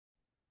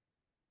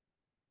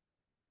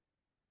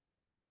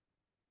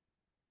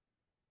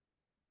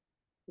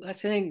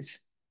Blessings,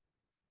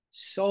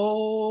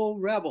 soul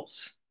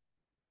rebels.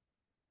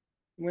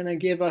 I'm going to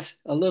give us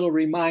a little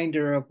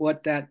reminder of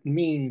what that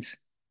means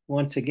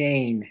once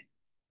again.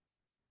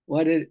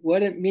 What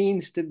it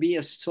means to be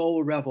a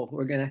soul rebel.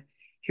 We're going to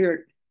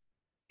hear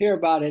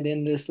about it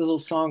in this little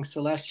song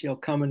Celestial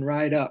coming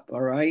right up,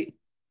 all right?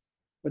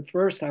 But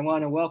first, I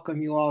want to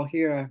welcome you all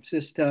here. I'm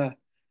just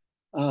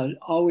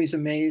always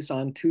amazed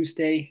on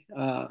Tuesday.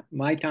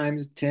 My time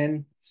is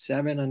 10,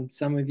 7 on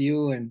some of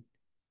you, and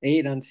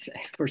 8 on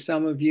for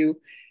some of you.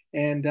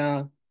 And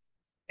the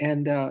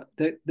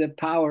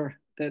power,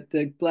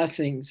 the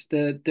blessings,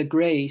 the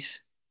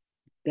grace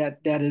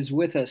that is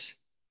with us,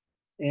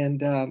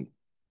 and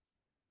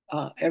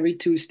every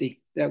Tuesday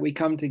that we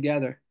come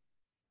together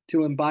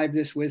to imbibe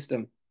this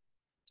wisdom,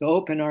 to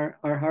open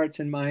our hearts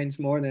and minds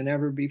more than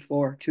ever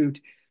before, to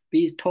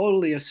be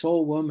totally a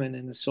soul woman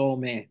and a soul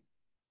man,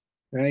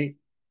 right?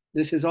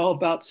 This is all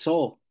about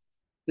soul.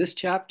 This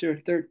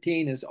chapter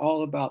 13 is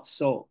all about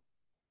soul.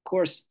 Of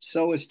course,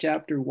 so is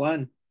chapter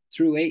 1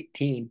 through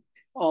 18,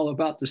 all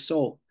about the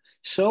soul.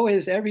 So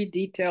is every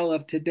detail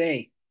of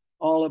today,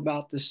 all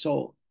about the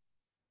soul.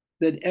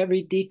 That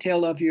every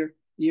detail of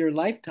your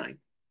lifetime,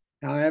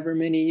 however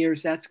many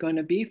years that's going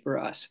to be for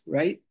us,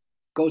 right?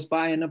 Goes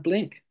by in a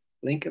blink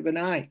of an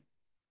eye,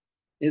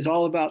 is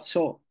all about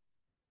soul.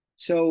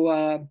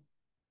 So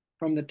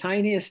from the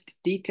tiniest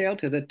detail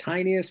to the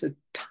tiniest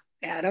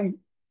atom,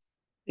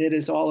 it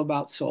is all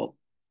about soul.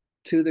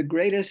 To the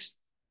greatest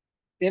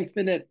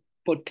infinite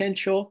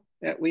potential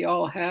that we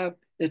all have,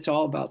 it's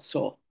all about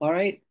soul. All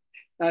right.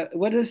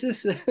 What is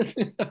this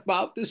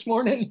about this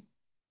morning?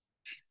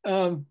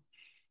 Um,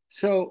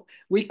 so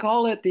we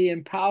call it the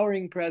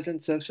empowering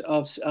presence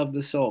of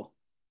the soul.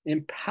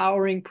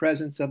 Empowering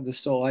presence of the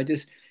soul. I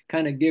just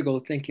kind of giggle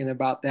thinking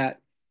about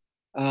that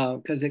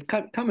because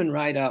coming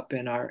right up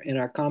in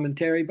our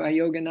commentary by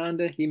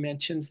Yogananda. He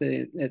mentions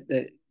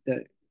the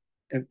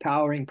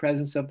empowering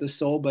presence of the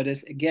soul, but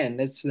it's again,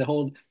 it's the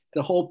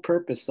whole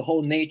purpose, the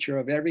whole nature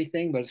of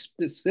everything, but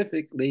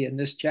specifically in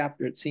this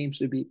chapter, it seems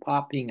to be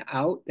popping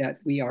out that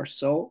we are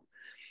soul.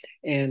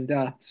 And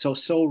so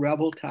soul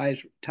rebel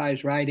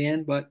ties right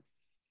in. But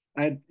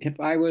if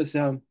I was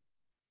a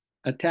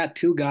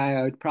tattoo guy,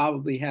 I would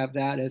probably have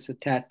that as a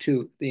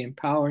tattoo, the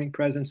empowering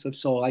presence of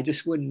soul. I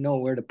just wouldn't know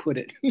where to put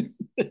it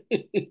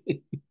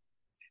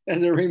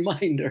as a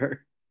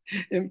reminder.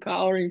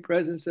 Empowering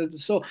presence of the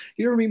soul.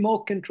 Your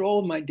remote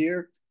control, my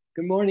dear.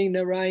 Good morning,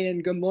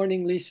 Narayan. Good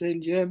morning, Lisa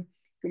and Jim.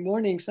 Good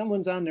morning.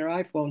 Someone's on their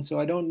iPhone, so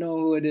I don't know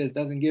who it is.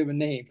 Doesn't give a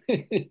name,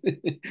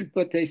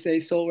 but they say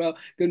soul. Well,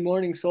 good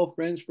morning, soul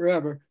friends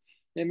forever.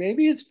 And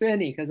maybe it's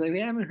Vinny because I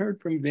haven't heard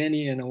from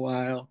Vinny in a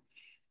while.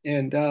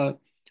 And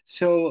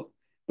so,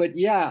 but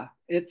yeah,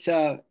 it's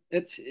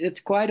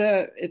quite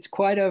an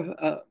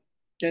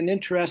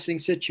interesting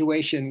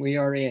situation we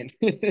are in,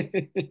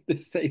 to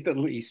say the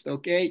least.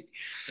 Okay.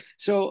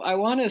 So I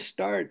want to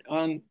start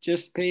on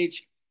just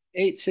page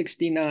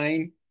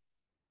 869.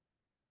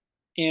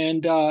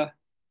 And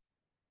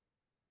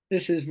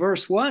this is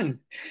verse 1.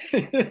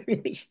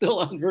 We're still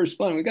on verse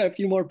 1. We got a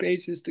few more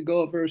pages to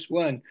go of verse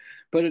 1,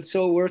 but it's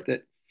so worth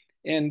it.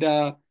 And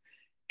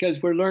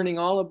because we're learning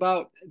all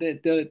about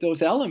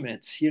those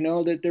elements,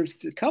 that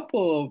there's a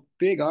couple of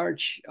big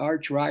arch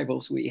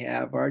rivals we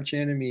have, arch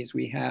enemies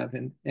we have,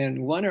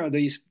 and one are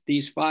these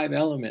five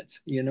elements.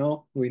 We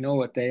know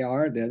what they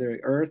are. They're the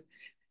earth,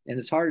 and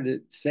it's hard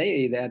to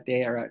say that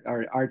they are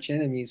arch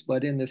enemies,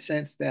 but in the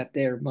sense that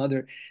they're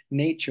mother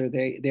nature,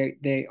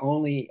 they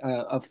only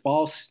a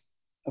false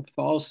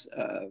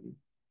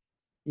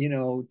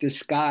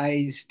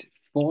disguised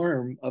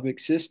form of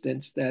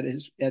existence that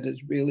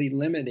is really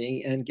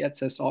limiting and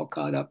gets us all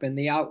caught up in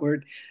the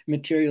outward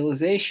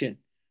materialization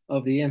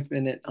of the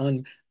infinite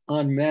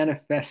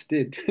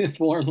unmanifested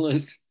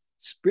formless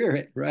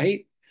spirit,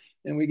 right?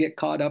 And we get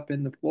caught up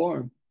in the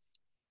form.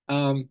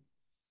 Um,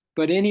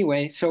 but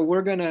anyway, so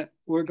we're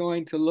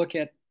going to look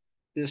at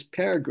this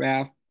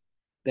paragraph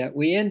that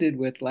we ended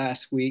with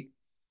last week,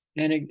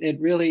 and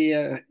it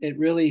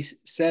really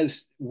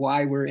says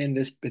why we're in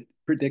this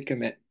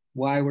predicament,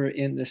 why we're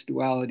in this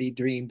duality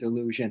dream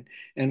delusion,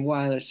 and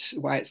why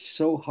it's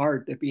so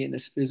hard to be in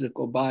this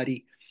physical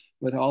body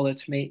with all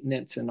its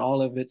maintenance and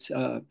all of its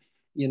all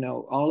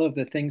of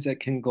the things that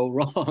can go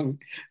wrong.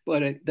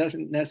 But it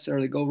doesn't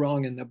necessarily go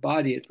wrong in the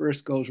body. It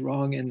first goes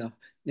wrong in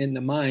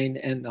the mind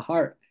and the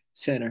heart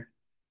center,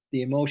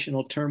 the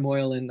emotional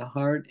turmoil in the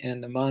heart,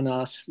 and the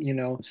manas,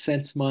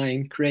 sense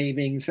mind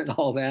cravings and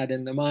all that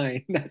in the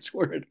mind. That's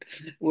where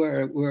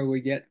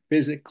we get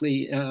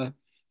physically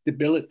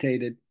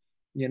debilitated,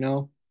 you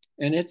know.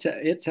 And it's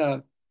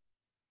a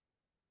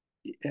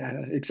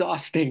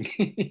exhausting.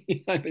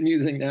 I've been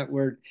using that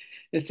word.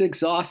 It's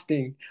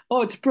exhausting.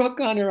 Oh, it's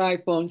Brooke on her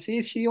iPhone.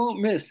 See, she won't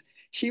miss.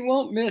 She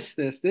won't miss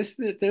this.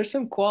 There's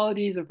some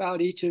qualities about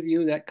each of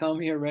you that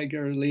come here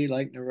regularly,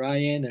 like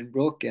Narayan and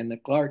Brooke and the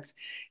Clarks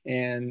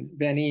and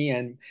Benny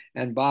and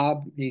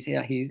Bob.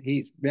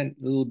 He's been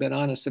a little bit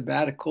on a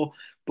sabbatical,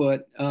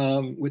 but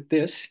with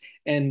this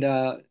and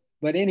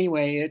But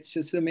anyway, it's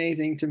just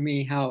amazing to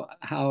me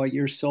how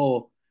your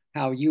soul,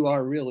 how you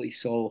are really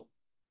soul.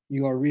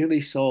 You are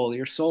really soul.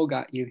 Your soul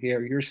got you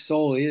here. Your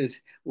soul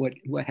is what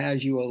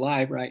has you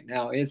alive right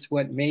now. It's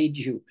what made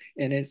you,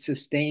 and it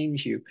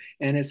sustains you.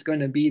 And it's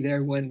going to be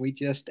there when we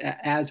just,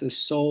 as a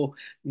soul,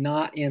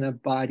 not in a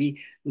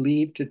body,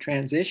 leave to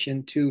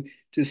transition to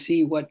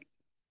see what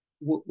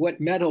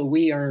medal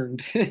we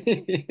earned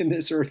in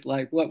this earth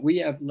life, what we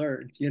have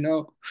learned,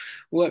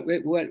 what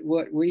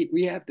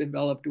we have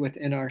developed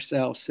within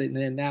ourselves, and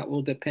then that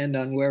will depend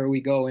on where we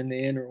go in the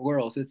inner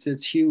worlds.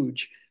 It's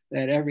huge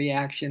that every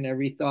action,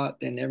 every thought,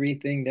 and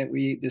everything that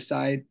we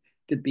decide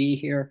to be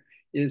here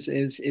is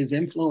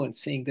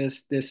influencing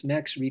this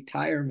next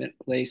retirement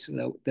place,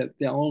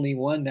 the only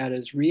one that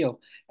is real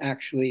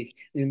actually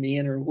in the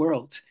inner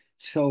worlds.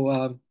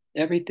 So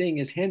everything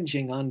is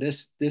hinging on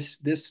this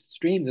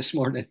stream this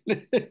morning.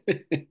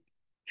 And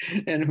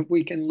if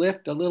we can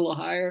lift a little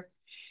higher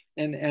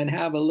and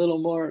have a little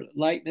more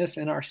lightness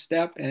in our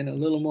step and a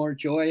little more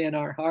joy in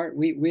our heart,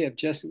 we have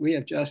just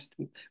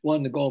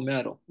won the gold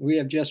medal. We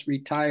have just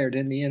retired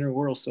in the inner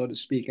world, so to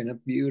speak, in a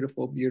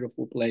beautiful,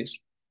 beautiful place.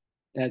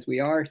 As we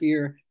are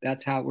here,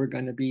 that's how we're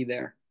going to be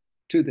there,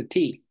 to the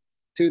T,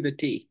 to the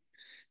T.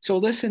 So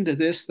listen to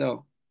this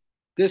though.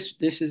 This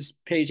is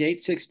page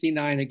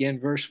 869 again,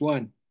 verse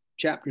 1,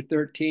 chapter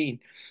 13.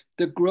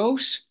 The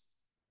gross,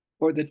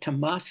 or the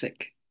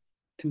tamasic,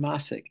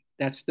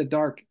 that's the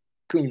dark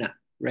guna,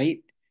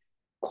 right?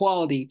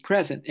 Quality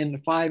present in the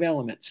five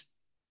elements.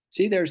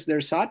 See, there's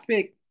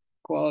sattvic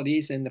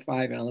qualities in the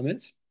five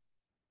elements.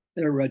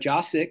 They're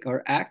rajasic,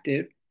 or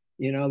active,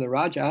 the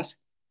rajas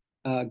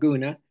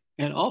guna,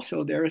 and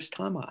also there is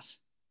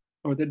tamas,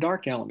 or the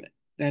dark element.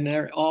 And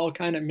they're all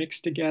kind of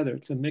mixed together.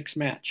 It's a mixed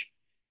mash,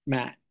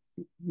 a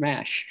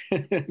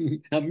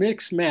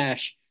mixed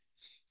mash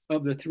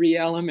of the three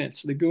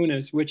elements, the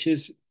gunas, which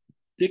is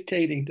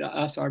dictating to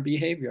us our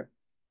behavior,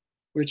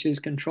 which is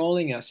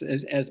controlling us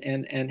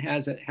and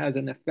has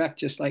an effect,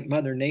 just like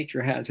Mother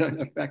Nature has an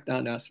effect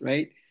on us,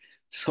 right?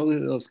 So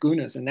those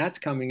gunas, and that's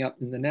coming up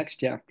in the next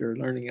chapter,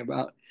 learning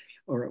about,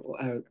 or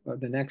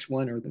the next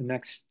one, or the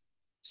next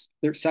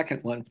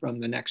second one from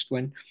the next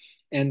one,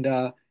 and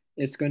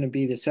it's going to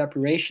be the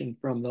separation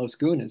from those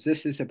gunas.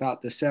 This is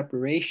about the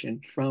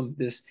separation from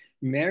this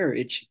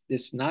marriage.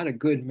 It's not a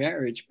good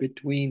marriage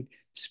between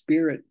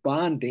spirit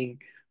bonding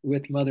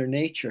with Mother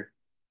Nature.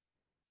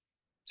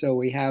 So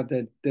we have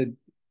the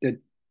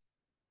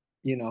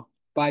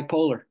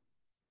bipolar.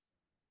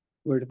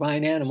 We're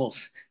divine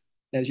animals,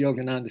 as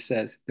Yogananda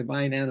says,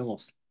 divine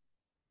animals.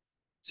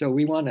 So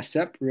we want to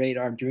separate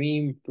our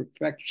dream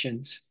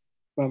perfections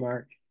from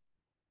our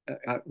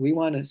we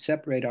want to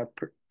separate our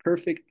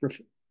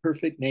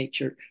perfect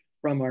nature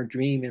from our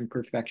dream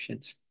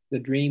imperfections, the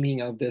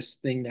dreaming of this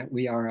thing that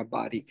we are a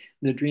body,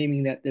 the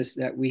dreaming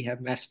that we have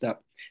messed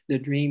up, the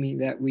dreaming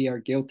that we are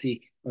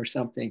guilty or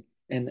something,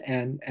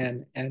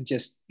 and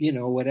just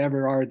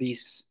whatever are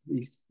these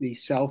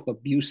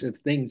self-abusive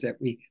things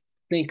that we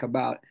think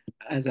about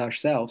as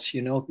ourselves,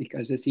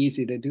 because it's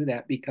easy to do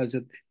that because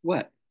of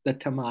what? The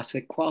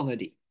tamasic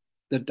quality,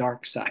 the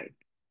dark side.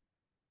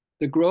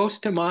 The gross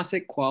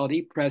tamasic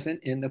quality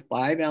present in the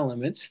five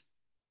elements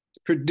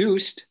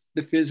produced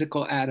the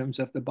physical atoms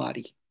of the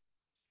body.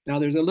 Now,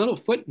 there's a little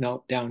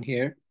footnote down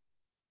here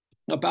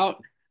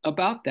about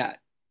that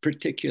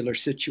particular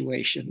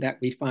situation that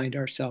we find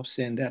ourselves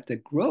in, that the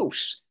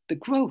gross,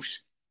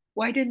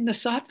 why didn't the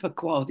sattva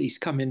qualities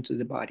come into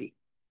the body?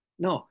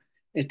 No,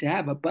 to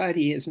have a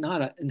body is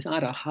not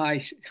a high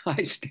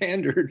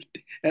standard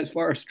as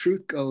far as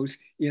truth goes.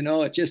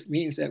 It just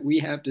means that we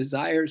have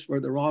desires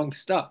for the wrong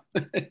stuff.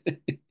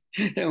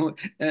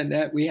 And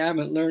that we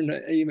haven't learned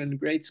even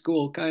grade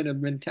school kind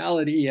of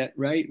mentality yet,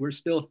 right? We're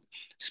still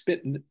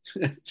spitting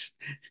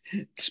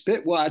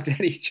spit wads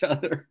at each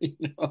other.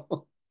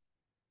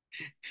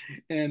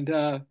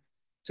 And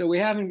so we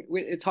haven't.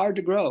 It's hard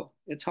to grow.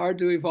 It's hard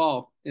to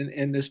evolve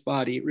in this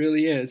body. It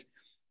really is.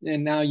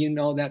 And now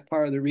that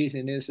part of the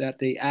reason is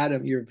that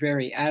your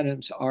very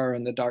atoms are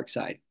on the dark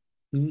side.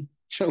 Hmm?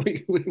 So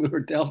we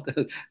were dealt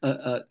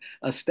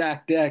a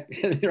stacked deck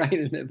right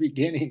in the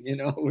beginning.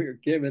 We were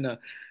given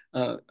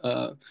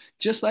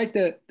just like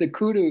the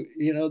kudu,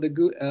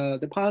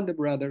 the Panda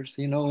brothers,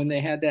 when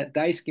they had that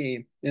dice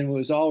game and it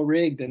was all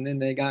rigged, and then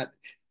they got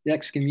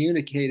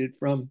excommunicated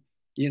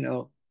you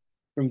know,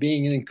 from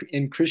being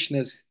in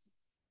Krishna's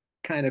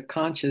kind of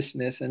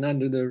consciousness and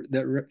under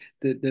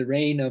the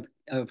reign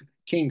of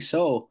King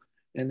Soul,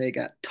 and they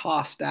got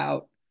tossed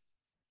out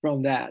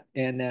from that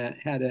and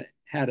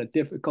had a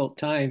difficult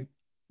time,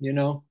 you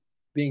know,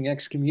 being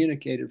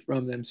excommunicated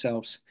from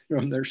themselves,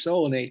 from their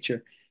soul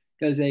nature,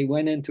 because they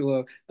went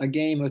into a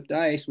game of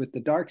dice with the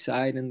dark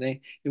side, and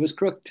it was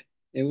crooked.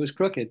 It was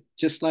crooked,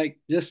 just like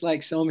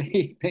so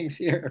many things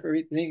here.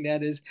 Everything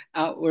that is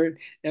outward,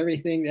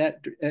 everything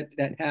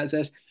that has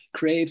us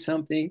crave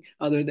something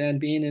other than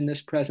being in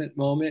this present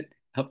moment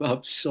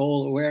of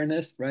soul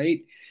awareness,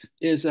 right?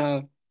 Is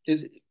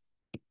is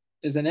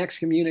is an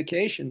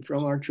excommunication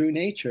from our true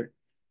nature.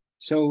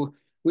 So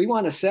we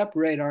want to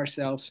separate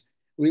ourselves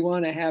We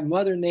want to have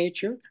Mother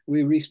Nature.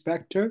 We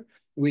respect her.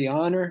 We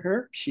honor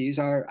her. She's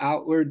our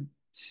outward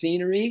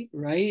scenery,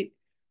 right?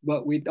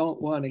 But we don't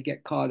want to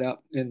get caught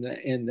up in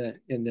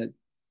the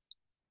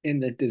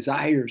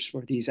desires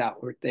for these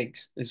outward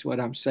things, is what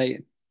I'm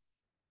saying.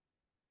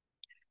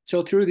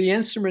 So through the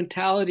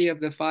instrumentality of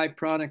the five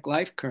pranic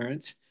life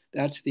currents,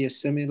 that's the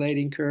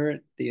assimilating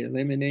current, the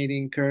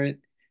eliminating current,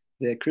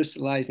 the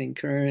crystallizing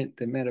current,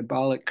 the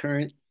metabolic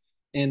current,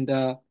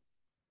 and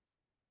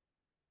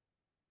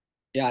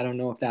yeah, I don't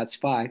know if that's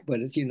five,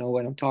 but it's, you know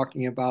what I'm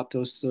talking about,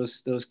 those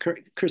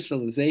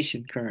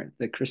crystallization current,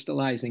 the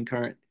crystallizing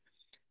current.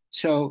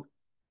 So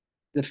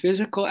the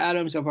physical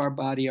atoms of our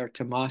body are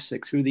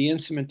tamasic. Through the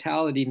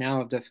instrumentality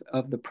now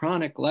of the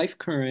pranic life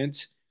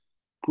currents,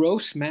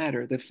 gross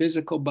matter, the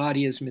physical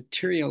body, is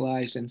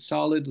materialized in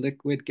solid,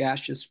 liquid,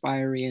 gaseous,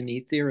 fiery, and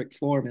etheric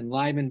form,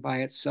 enlivened by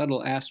its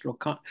subtle astral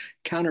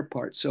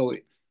counterpart. So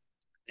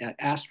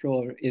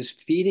astral is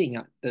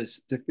feeding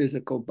the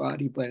physical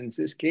body, but in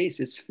this case,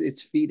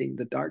 it's feeding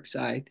the dark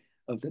side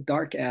of the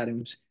dark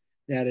atoms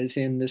that is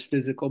in this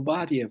physical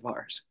body of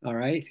ours. All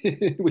right,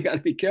 we got to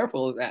be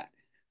careful of that.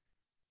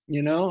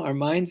 You know, our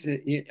minds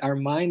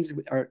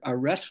are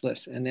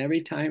restless, and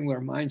every time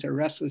our minds are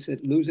restless,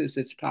 it loses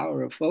its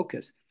power of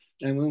focus.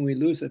 And when we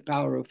lose the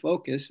power of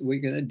focus,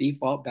 we're going to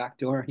default back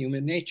to our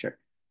human nature.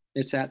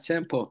 It's that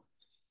simple.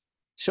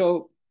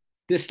 So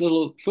this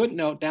little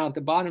footnote down at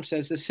the bottom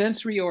says the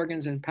sensory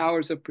organs and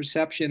powers of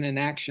perception and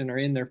action are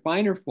in their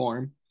finer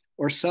form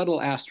or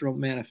subtle astral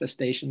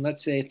manifestation.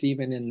 Let's say it's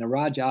even in the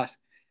rajas,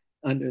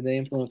 under the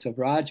influence of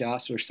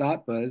rajas or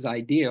sattva is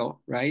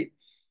ideal, right?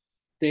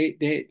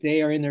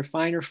 They are in their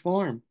finer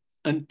form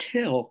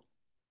until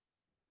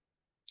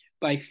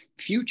by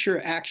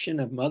future action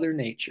of Mother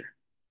Nature,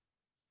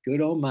 good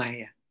old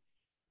Maya,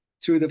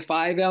 through the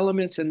five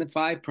elements and the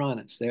five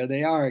pranas. There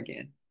they are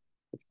again.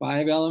 The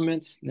five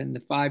elements and then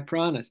the five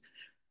pranas.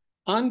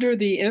 Under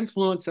the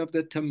influence of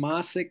the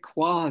tamasic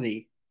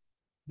quality,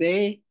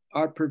 they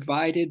are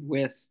provided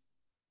with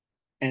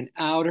an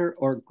outer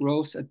or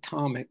gross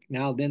atomic.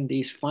 Now, then,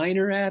 these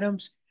finer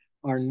atoms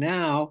are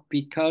now,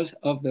 because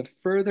of the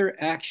further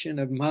action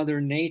of Mother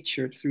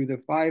Nature through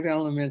the five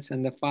elements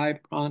and the five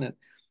pranas,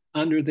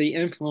 under the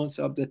influence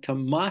of the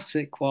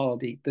tamasic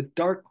quality, the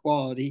dark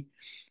quality,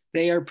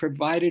 they are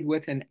provided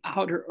with an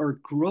outer or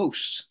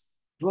gross,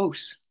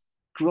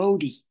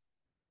 grody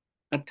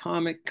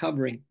atomic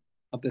covering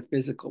of the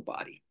physical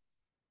body.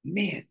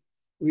 Man,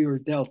 we were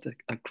dealt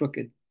a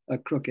crooked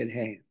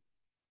hand,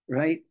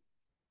 right?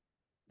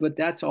 But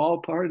that's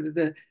all part of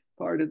the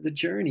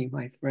journey,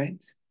 my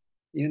friends.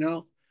 You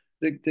know,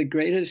 the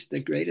greatest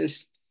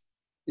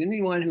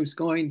anyone who's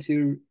going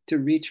to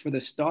reach for the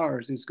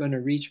stars, who's going to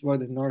reach for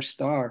the North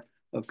Star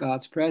of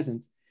God's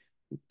presence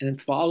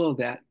and follow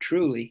that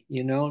truly,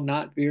 you know,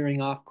 not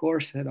veering off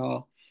course at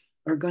all,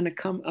 are going to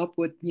come up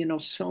with, you know,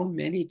 so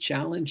many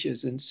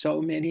challenges and so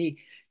many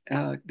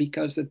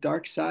because the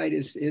dark side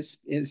is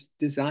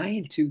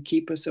designed to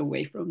keep us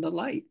away from the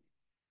light.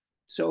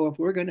 So if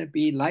we're going to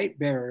be light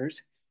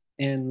bearers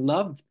and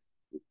love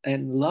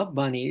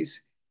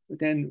bunnies,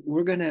 then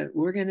we're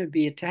gonna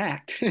be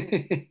attacked.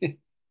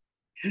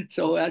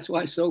 So that's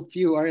why so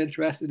few are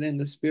interested in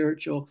the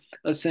spiritual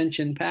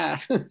ascension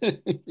path.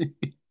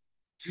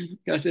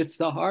 Because it's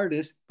the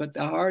hardest, but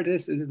the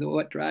hardest is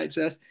what drives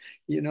us,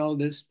 you know,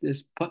 this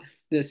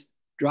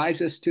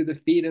drives us to the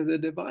feet of the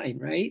divine,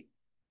 right?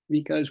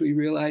 Because we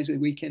realize that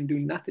we can do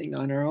nothing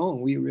on our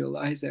own. We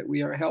realize that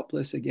we are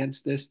helpless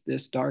against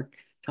this dark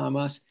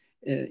tamas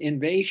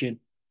invasion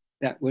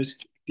that was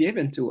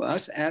given to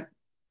us at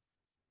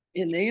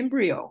in the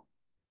embryo.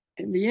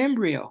 In the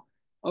embryo.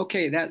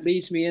 Okay, that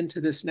leads me into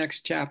this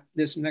next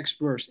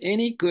verse.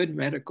 Any good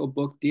medical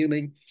book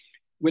dealing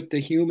with the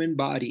human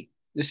body.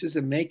 This is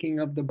the making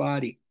of the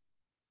body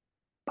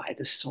by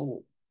the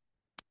soul.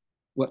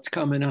 What's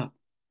coming up?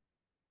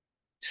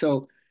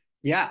 So,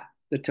 yeah,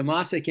 the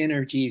tamasic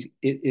energy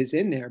is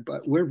in there,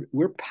 but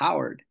we're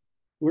powered.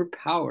 We're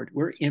powered.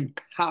 We're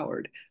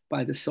empowered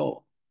by the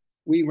soul.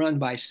 We run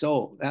by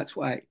soul. That's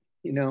why,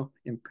 you know,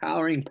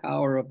 empowering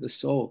power of the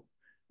soul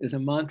is a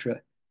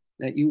mantra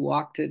that you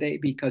walk today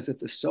because of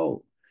the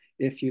soul.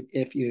 If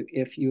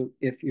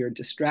you're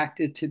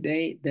distracted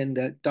today, then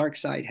the dark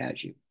side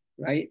has you,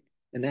 right?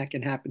 And that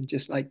can happen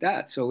just like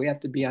that. So we have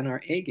to be on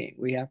our A game.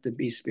 We have to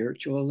be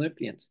spiritual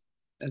Olympians,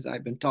 as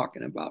I've been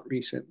talking about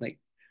recently,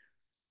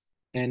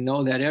 and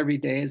know that every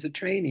day is a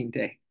training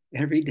day.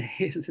 Every day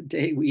is a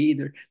day we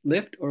either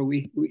lift or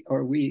we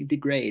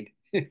degrade.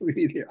 We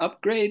either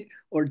upgrade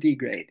or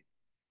degrade.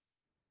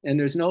 And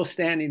there's no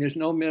standing, there's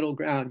no middle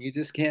ground. You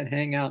just can't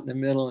hang out in the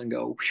middle and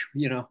go,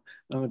 you know,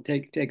 I'm gonna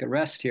take a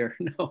rest here.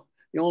 No,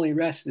 the only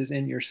rest is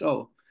in your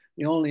soul.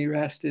 The only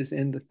rest is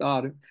in the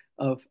thought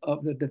of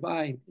the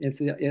divine. It's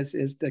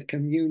the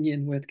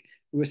communion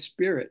with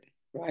spirit,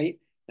 right?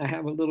 I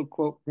have a little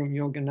quote from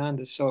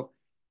Yogananda, so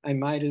I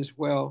might as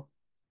well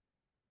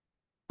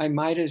I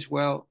might as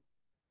well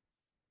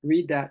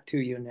read that to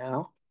you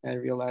now. I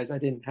realize I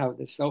didn't have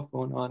the cell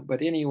phone on,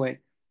 but anyway,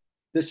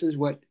 this is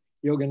what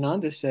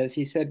Yogananda says,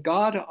 he said,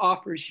 God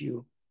offers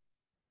you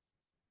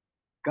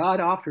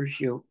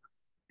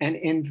an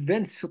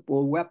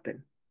invincible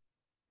weapon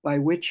by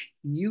which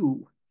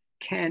you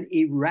can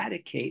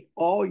eradicate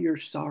all your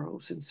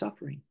sorrows and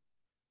suffering.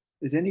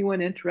 Is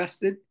anyone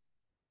interested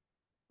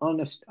on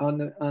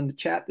the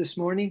chat this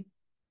morning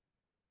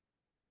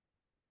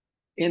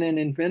in an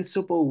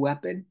invincible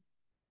weapon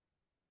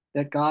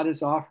that God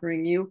is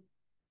offering you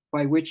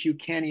by which you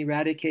can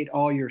eradicate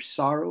all your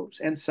sorrows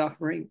and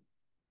suffering?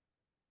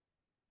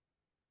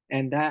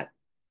 And that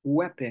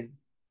weapon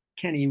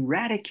can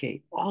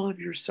eradicate all of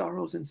your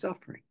sorrows and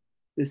suffering.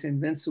 This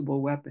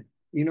invincible weapon.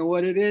 You know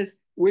what it is?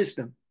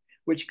 Wisdom,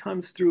 which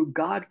comes through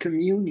God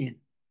communion.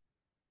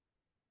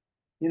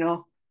 You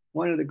know,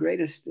 one of the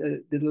greatest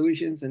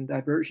delusions and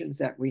diversions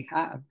that we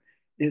have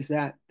is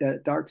that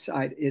the dark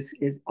side is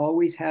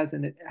always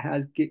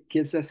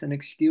gives us an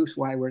excuse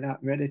why we're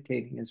not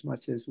meditating as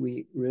much as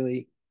we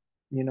really,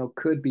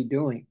 could be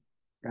doing,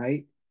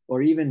 right?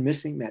 Or even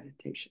missing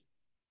meditation,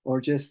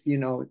 or just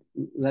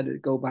let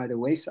it go by the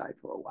wayside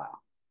for a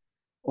while,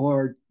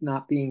 or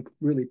not being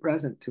really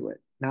present to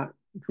it, not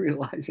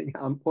realizing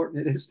how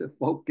important it is to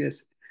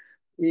focus.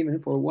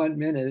 Even for 1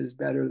 minute is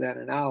better than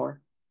an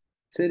hour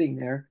sitting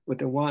there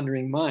with a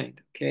wandering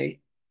mind. Okay.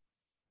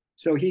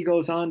 So he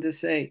goes on to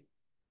say,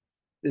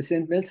 this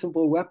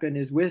invincible weapon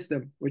is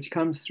wisdom, which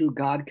comes through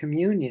God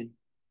communion.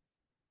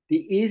 The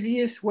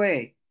easiest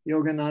way,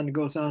 Yogananda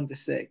goes on to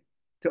say,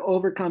 to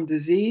overcome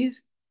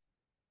disease,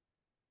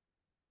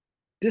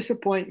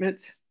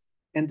 disappointments,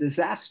 and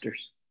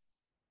disasters.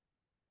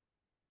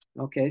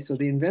 Okay, so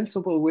the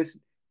invincible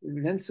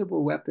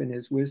weapon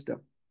is wisdom.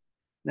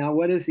 Now,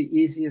 what is the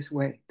easiest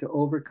way to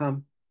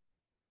overcome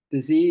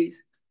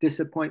disease,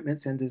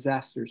 disappointments, and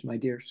disasters, my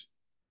dears?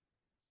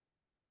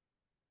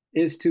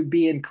 Is to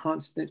be in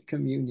constant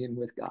communion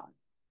with God,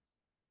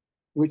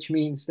 which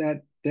means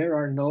that there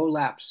are no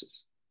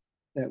lapses,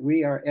 that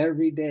we are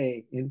every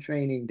day in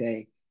training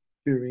day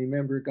to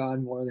remember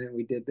God more than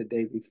we did the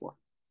day before,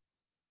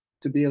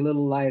 to be a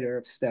little lighter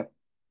of step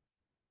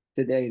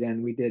today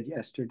than we did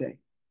yesterday,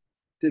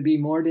 to be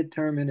more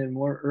determined and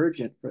more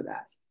urgent for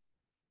that,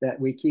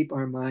 that we keep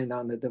our mind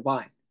on the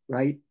divine,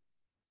 right?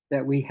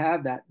 That we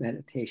have that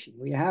meditation.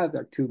 We have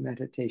our 2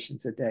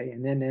 meditations a day,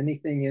 and then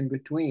anything in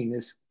between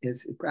is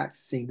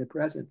practicing the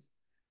presence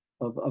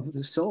of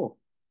the soul,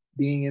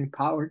 being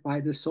empowered by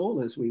the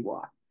soul as we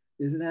walk.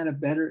 Isn't that a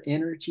better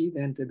energy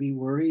than to be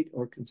worried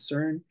or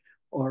concerned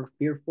or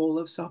fearful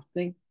of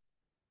something?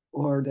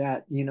 Or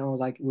that,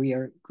 like we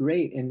are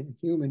great in the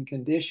human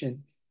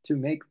condition to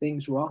make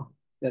things wrong,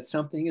 that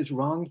something is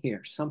wrong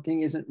here,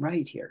 something isn't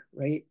right here,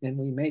 right? And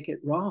we make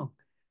it wrong.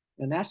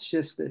 And that's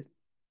just the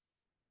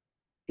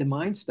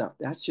mind stuff.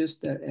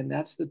 And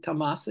that's the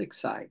tamasic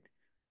side.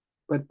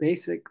 But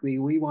basically,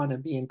 we want to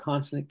be in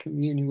constant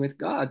communion with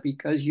God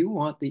because you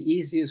want the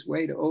easiest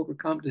way to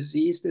overcome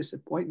disease,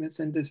 disappointments,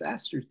 and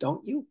disasters,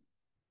 don't you?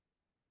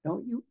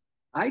 Don't you?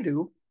 I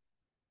do.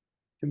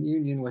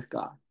 Communion with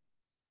God.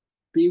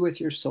 Be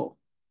with your soul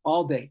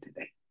all day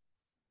today,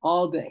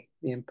 all day.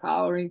 The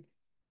empowering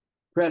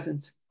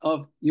presence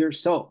of your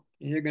soul.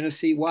 And you're going to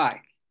see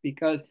why.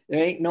 Because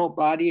there ain't no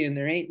body and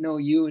there ain't no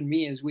you and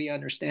me as we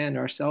understand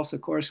ourselves.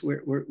 Of course,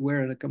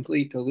 we're in a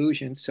complete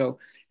delusion. So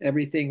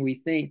everything we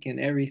think and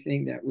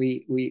everything that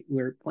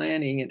we're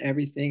planning and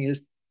everything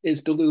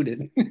is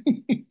deluded.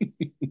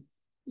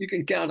 You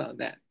can count on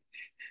that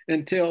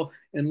until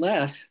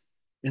unless,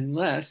 and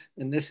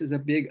this is a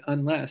big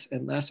unless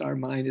our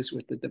mind is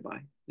with the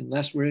divine,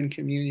 unless we're in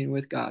communion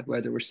with God,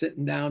 whether we're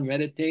sitting down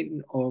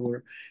meditating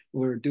or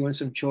we're doing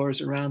some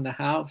chores around the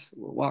house,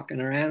 we're walking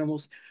our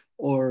animals,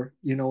 or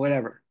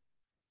whatever,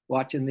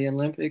 watching the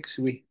Olympics,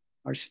 we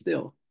are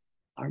still,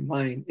 our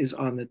mind is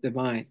on the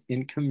divine,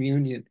 in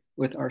communion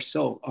with our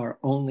soul, our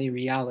only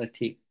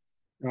reality.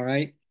 All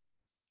right.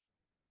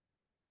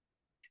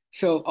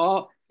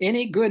 So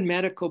any good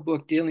medical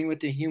book dealing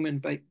with the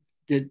human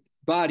the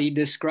body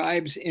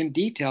describes in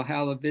detail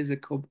how the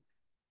physical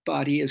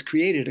body is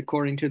created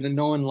according to the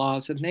known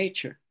laws of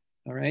nature.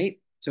 All right.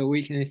 So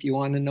we can, if you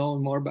want to know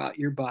more about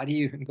your body,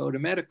 you can go to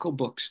medical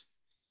books.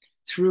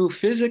 Through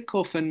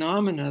physical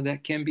phenomena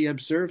that can be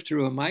observed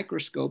through a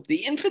microscope,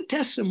 the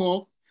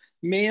infinitesimal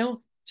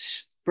male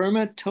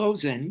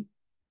spermatozoon,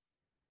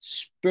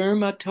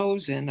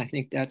 I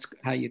think that's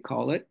how you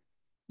call it,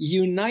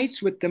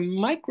 unites with the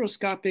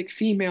microscopic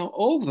female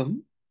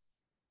ovum,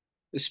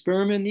 the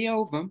sperm in the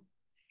ovum,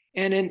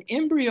 and an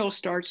embryo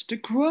starts to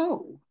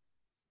grow,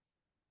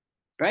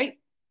 right?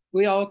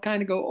 We all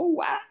kind of go, oh,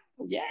 wow,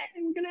 yeah,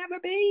 we're going to have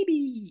a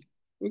baby.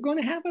 We're going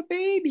to have a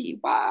baby.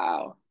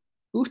 Wow.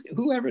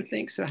 Whoever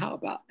thinks of how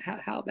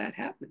that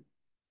happened?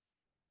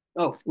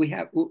 Oh,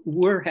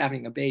 we're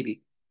having a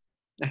baby.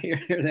 I hear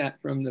that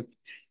from the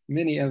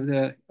many of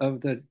the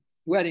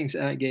weddings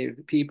that I gave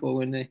the people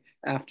when they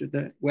after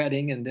the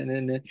wedding, and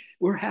then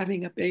we're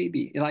having a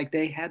baby, like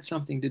they had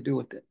something to do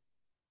with it.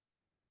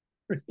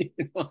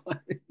 You know,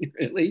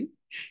 really,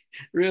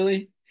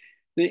 really,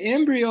 the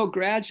embryo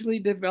gradually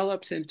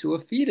develops into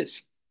a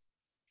fetus,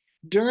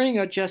 During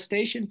a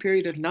gestation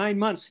period of 9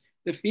 months,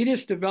 the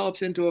fetus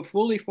develops into a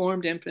fully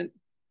formed infant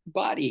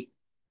body.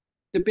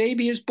 The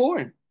baby is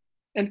born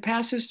and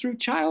passes through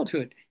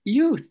childhood,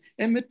 youth,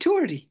 and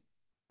maturity.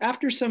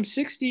 After some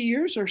 60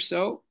 years or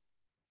so,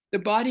 the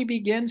body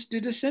begins to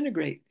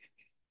disintegrate.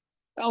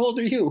 How old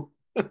are you?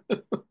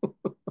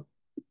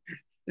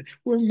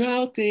 We're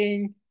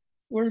melting.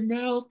 We're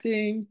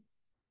melting.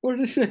 We're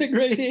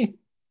disintegrating.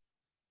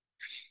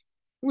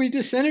 We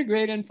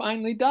disintegrate and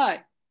finally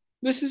die.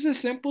 This is a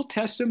simple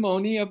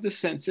testimony of the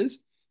senses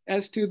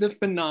as to the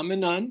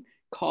phenomenon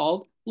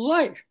called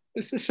life.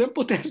 It's a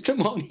simple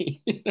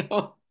testimony.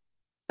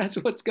 That's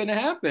what's going to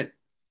happen,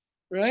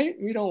 right?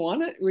 We don't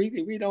want it.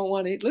 We don't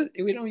want to.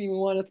 We don't even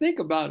want to think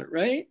about it,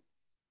 right?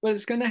 But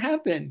it's going to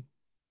happen.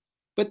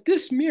 But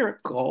this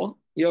miracle,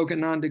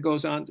 Yogananda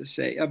goes on to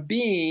say, a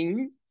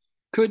being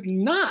could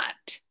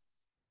not.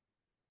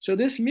 So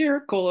this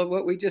miracle of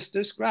what we just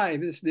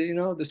described is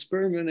the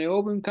sperm and the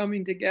ovum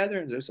coming together,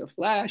 and there's a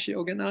flash,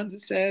 Yogananda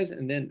says,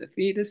 and then the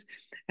fetus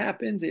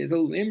happens, there's a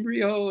little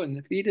embryo and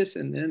the fetus,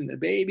 and then the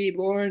baby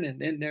born, and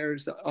then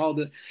there's all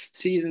the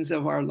seasons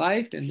of our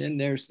life, and then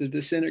there's the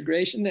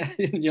disintegration.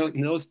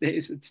 In those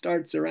days, it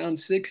starts around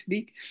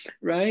 60,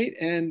 right?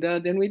 And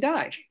then we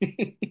die.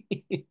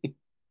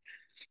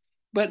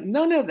 But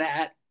none of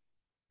that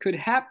could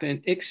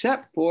happen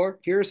except for,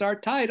 here's our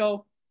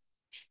title.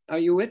 Are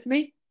you with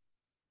me?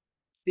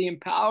 The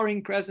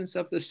empowering presence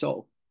of the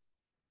soul.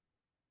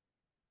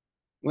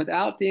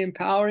 Without the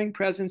empowering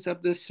presence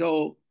of the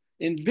soul,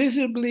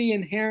 invisibly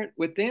inherent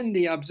within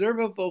the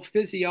observable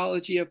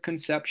physiology of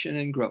conception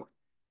and growth,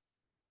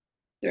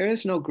 there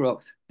is no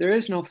growth. There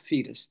is no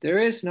fetus. There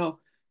is no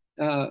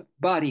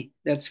body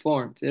that's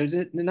formed. There's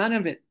none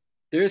of it.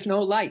 There is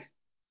no life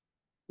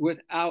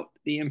without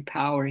the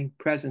empowering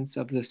presence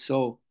of the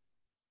soul,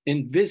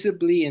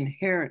 invisibly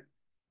inherent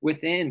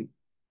within.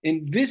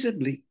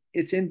 Invisibly,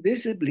 it's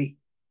invisibly.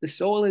 The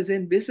soul is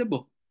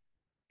invisible,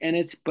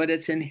 but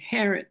it's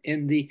inherent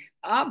in the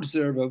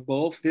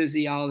observable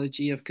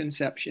physiology of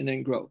conception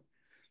and growth.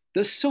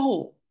 The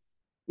soul,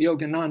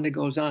 Yogananda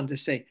goes on to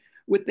say,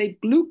 with a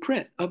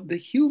blueprint of the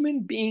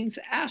human being's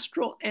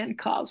astral and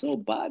causal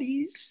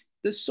bodies,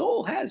 the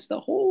soul has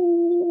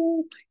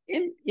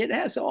it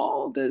has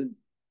all the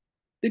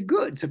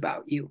goods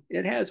about you.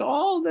 It has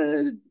all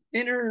the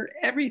inner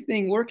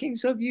everything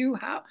workings of you,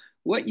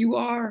 what you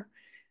are,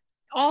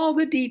 all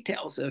the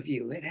details of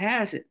you. It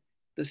has it.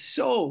 The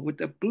soul with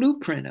the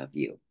blueprint of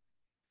you,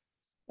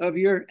 of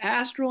your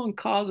astral and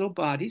causal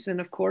bodies,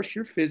 and of course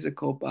your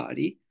physical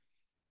body.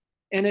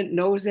 And it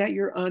knows that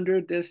you're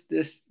under this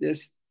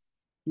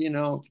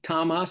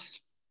tamas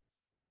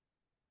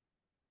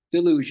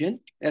delusion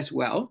as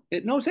well.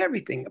 It knows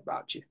everything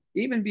about you.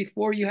 Even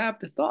before you have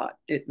the thought,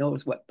 it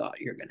knows what thought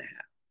you're going to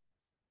have.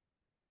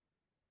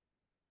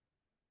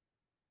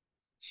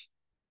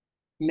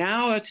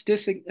 Now it's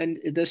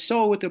the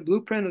soul with the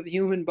blueprint of the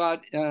human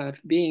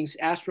being's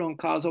astral and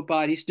causal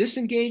bodies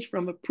disengaged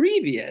from a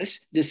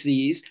previous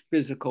diseased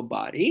physical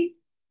body.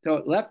 So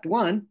it left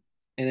one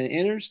and it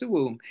enters the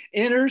womb,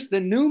 enters the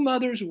new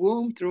mother's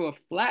womb through a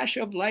flash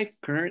of life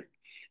current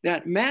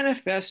that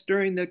manifests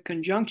during the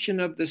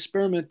conjunction of the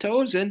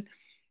spermatozoon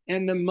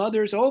and the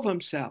mother's ovum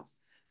cell.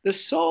 The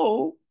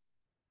soul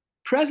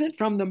present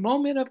from the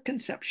moment of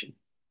conception.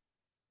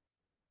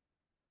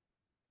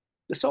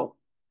 The soul.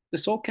 The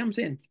soul comes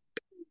in.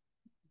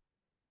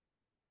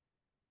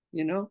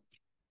 You know,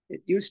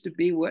 it used to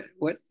be what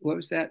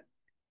was that?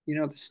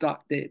 The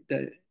stock the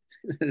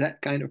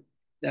that kind of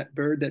that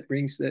bird that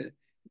brings the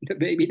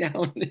baby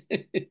down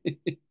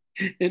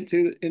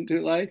into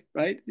life,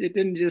 right? It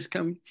didn't just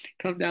come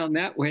down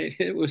that way.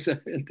 It was a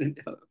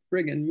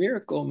friggin'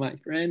 miracle, my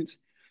friends.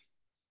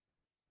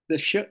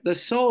 The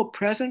soul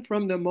present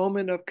from the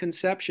moment of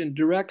conception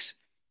directs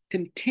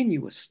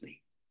continuously.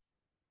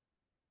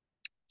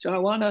 So I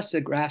want us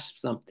to grasp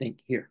something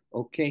here,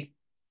 okay?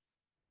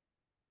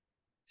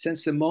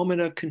 Since the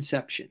moment of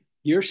conception,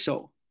 your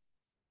soul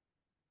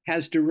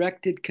has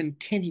directed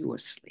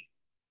continuously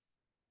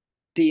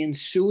the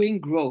ensuing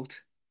growth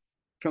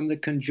from the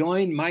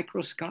conjoined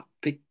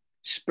microscopic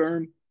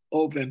sperm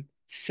ovum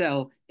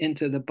cell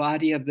into the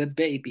body of the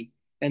baby,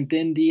 and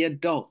then the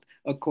adult,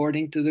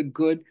 according to the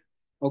good,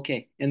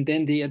 okay, and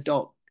then the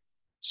adult.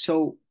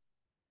 So,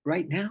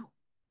 right now,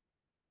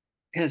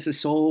 has the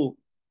soul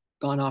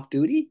gone off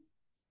duty?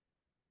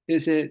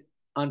 Is it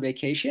on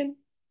vacation?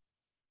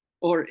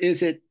 Or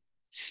is it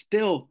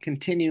still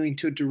continuing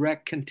to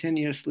direct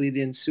continuously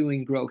the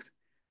ensuing growth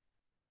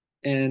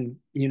and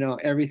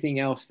everything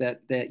else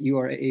that you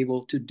are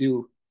able to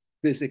do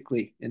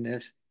physically in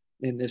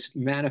this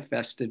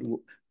manifested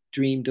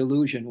dream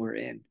delusion we're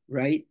in,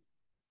 right?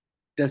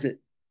 Is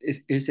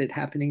it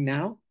happening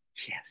now?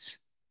 Yes.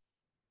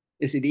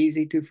 Is it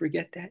easy to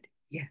forget that?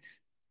 Yes.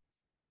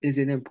 Is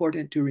it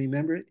important to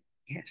remember it?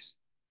 Yes.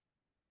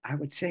 I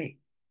would say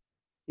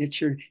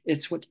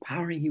it's what's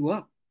powering you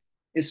up.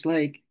 It's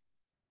like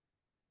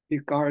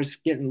your car's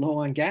getting low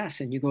on gas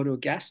and you go to a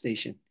gas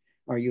station.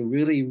 Are you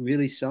really,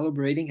 really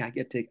celebrating? I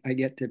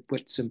get to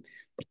put some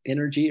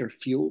energy or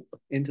fuel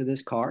into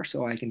this car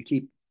so I can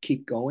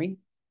keep going.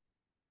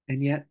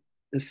 And yet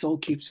the soul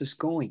keeps us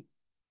going,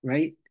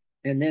 right?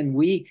 And then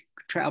we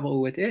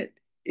travel with it.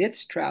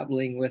 It's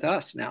traveling with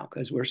us now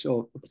because we're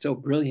so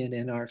brilliant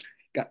in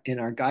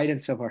our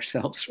guidance of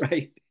ourselves,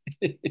 right?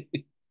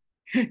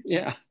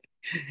 Yeah,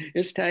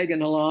 it's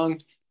tagging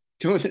along,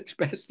 doing its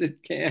best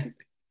it can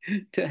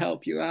to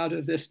help you out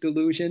of this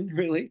delusion.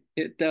 Really,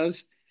 it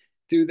does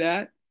do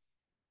that.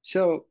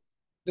 So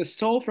the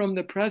soul from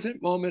the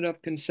present moment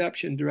of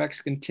conception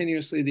directs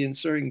continuously the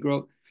ensuing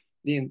growth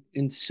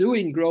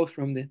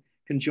from the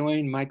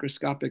conjoined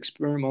microscopic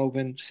sperm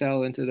ovum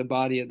cell into the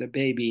body of the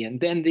baby and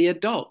then the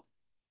adult.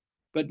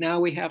 But now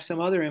we have some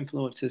other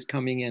influences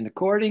coming in.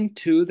 According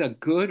to the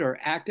good or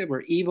active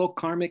or evil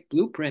karmic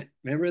blueprint,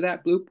 remember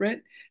that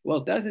blueprint? Well,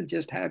 it doesn't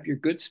just have your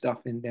good stuff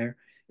in there.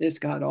 It's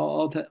got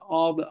all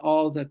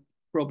the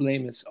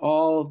problemas,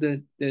 all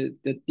the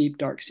deep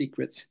dark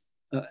secrets,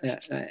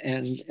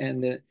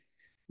 and the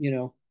you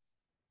know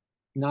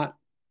not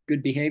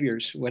good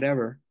behaviors,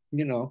 whatever.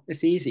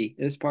 It's easy.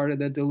 It's part of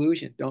the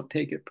delusion. Don't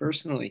take it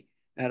personally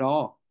at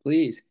all,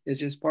 please. It's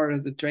just part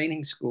of the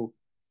training school.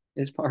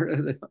 It's part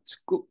of the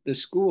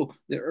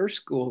earth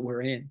school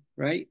we're in,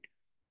 right?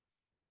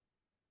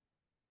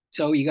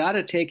 So you got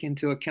to take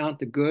into account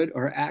the good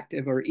or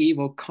active or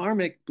evil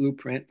karmic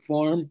blueprint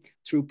formed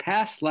through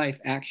past life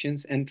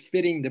actions and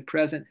fitting the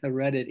present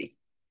heredity.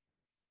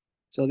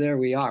 So there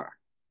we are.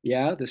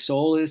 Yeah, the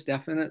soul is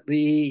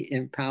definitely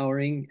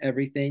empowering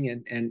everything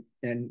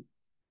and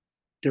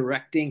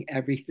directing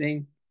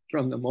everything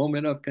from the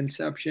moment of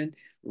conception,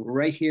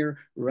 right here,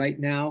 right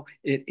now.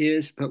 It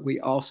is, but we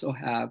also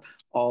have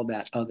all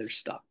that other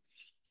stuff.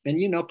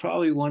 And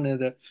probably one of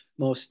the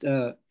most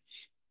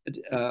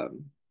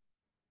um,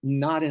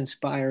 not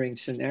inspiring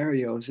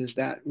scenarios is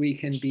that we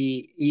can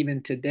be,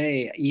 even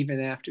today,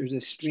 even after the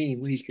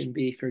stream, we can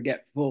be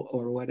forgetful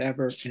or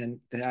whatever, and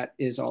that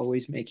is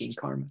always making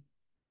karma.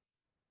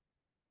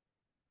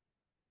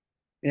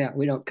 Yeah,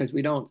 we don't, because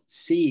we don't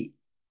see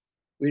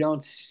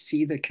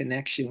the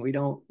connection. We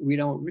don't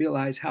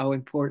realize how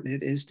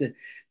important it is to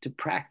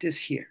practice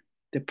here,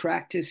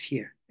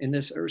 in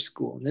this earth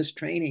school, in this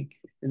training,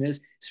 in this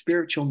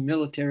spiritual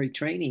military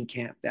training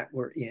camp that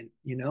we're in,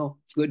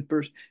 good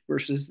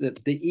versus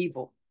the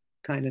evil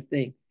kind of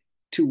thing,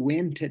 to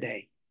win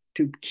today,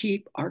 to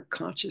keep our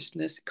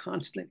consciousness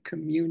constant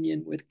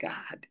communion with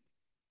God,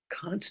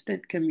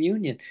 constant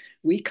communion.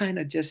 We kind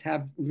of just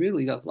have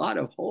really a lot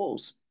of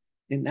holes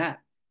in that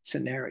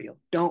scenario,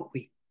 don't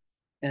we?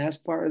 And that's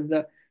part of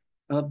the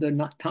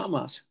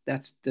tamas.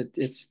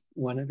 It's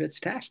one of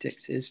its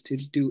tactics is to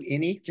do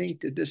anything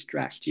to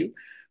distract you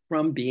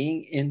from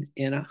being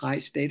in a high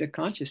state of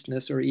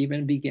consciousness or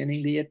even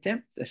beginning the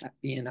attempt to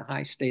be in a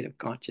high state of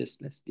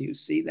consciousness. Do you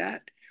see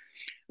that?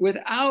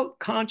 Without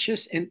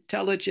conscious,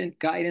 intelligent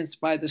guidance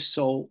by the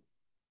soul,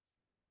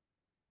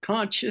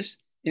 conscious,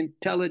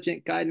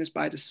 intelligent guidance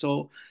by the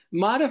soul,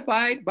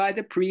 modified by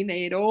the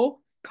prenatal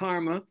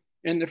karma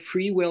and the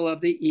free will of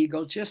the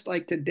ego, just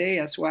like today.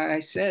 That's why I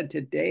said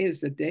today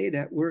is the day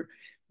that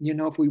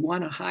if we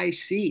want a high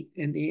seat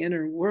in the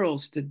inner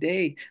worlds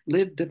today,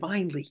 live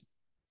divinely.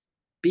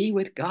 Be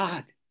with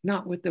God,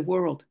 not with the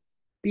world.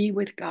 Be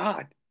with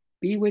God.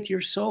 Be with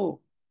your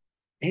soul.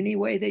 Any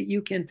way that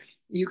you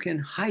can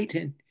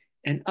heighten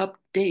and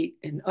update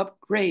and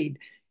upgrade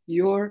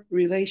your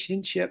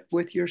relationship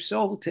with your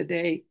soul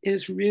today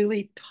is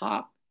really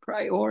top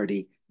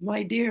priority,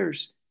 my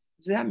dears.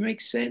 Does that make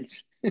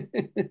sense?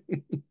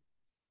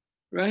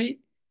 Right?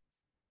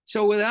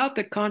 So, without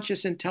the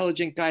conscious,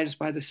 intelligent guidance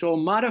by the soul,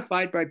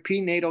 modified by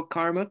prenatal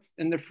karma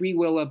and the free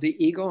will of the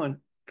ego, and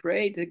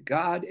pray to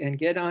God and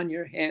get on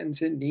your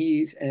hands and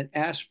knees and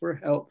ask for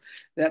help,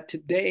 that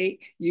today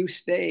you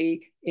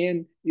stay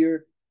in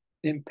your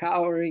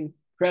empowering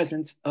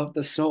presence of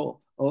the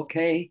soul,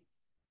 okay?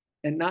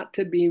 And not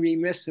to be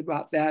remiss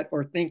about that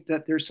or think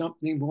that there's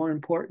something more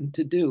important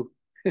to do.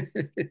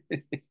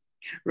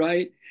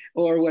 Right?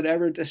 Or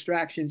whatever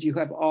distractions you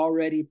have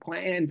already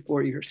planned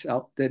for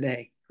yourself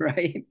today,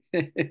 right?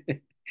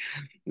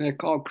 They're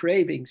called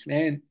cravings,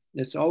 man.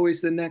 It's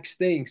always the next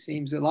thing.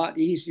 Seems a lot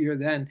easier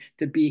than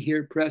to be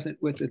here present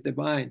with the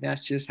divine.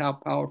 That's just how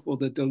powerful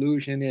the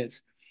delusion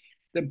is.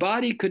 The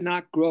body could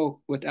not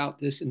grow without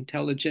this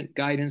intelligent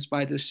guidance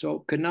by the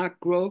soul, could not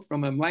grow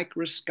from a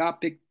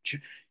microscopic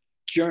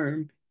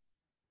germ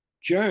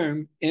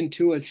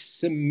into a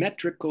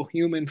symmetrical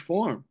human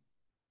form.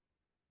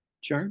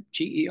 Germ,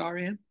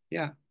 GERM?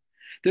 Yeah.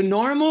 The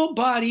normal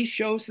body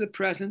shows the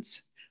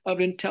presence of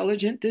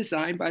intelligent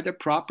design by the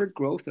proper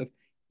growth of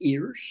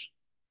ears,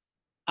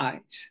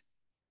 eyes,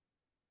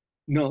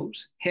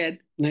 nose, head,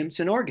 limbs,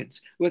 and organs.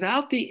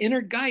 Without this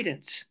inner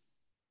guidance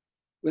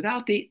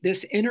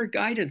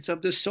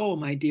of the soul,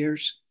 my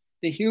dears,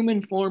 the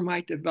human form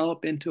might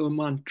develop into a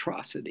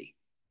monstrosity.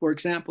 For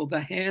example,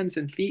 the hands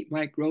and feet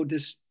might grow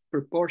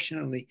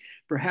disproportionately,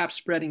 perhaps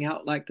spreading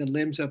out like the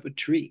limbs of a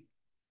tree,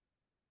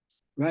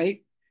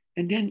 right?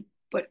 And then,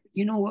 but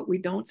you know what we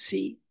don't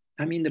see?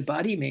 I mean, the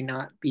body may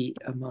not be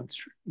a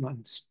monster,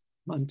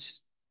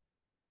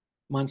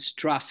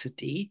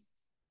 monstrosity,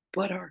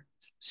 but our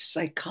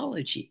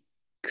psychology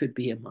could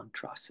be a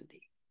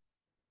monstrosity.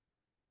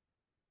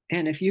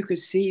 And if you could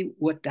see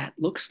what that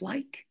looks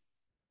like,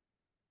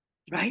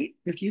 right?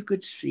 If you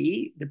could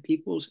see the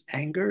people's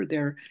anger,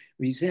 their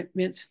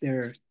resentments,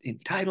 their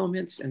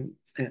entitlements, and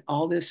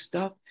all this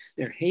stuff,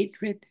 their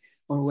hatred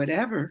or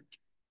whatever,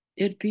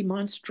 it'd be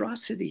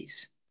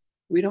monstrosities.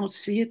 We don't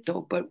see it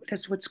though, but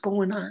that's what's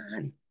going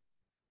on.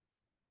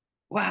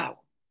 Wow.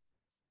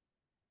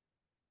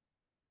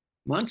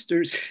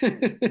 Monsters.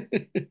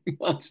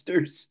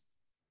 Monsters.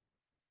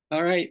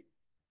 All right.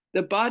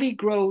 The body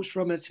grows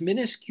from its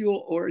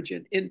minuscule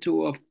origin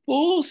into a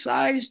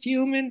full-sized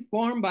human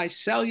formed by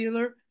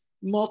cellular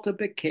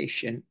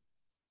multiplication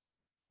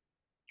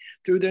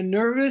through the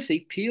nervous,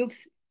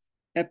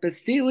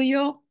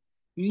 epithelial,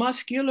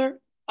 muscular,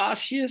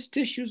 osseous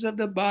tissues of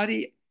the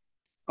body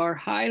are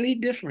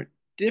highly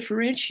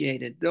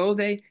differentiated, though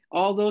they,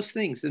 all those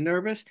things, the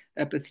nervous,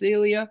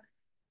 epithelia,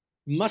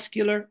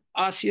 muscular,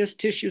 osseous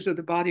tissues of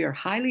the body are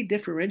highly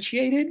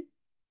differentiated.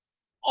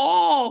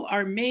 All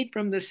are made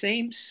from the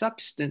same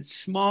substance,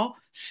 small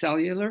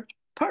cellular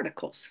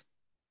particles.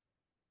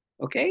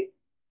 Okay?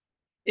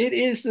 It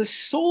is the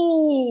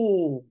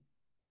soul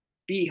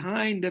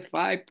behind the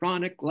five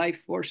pranic life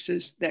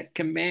forces that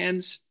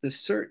commands the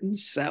certain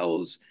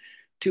cells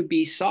to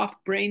be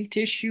soft brain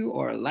tissue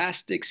or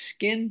elastic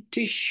skin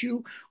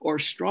tissue or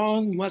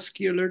strong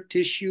muscular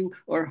tissue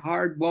or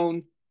hard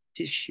bone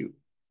tissue.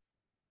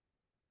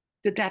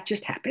 Did that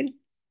just happen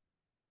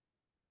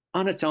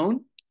on its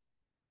own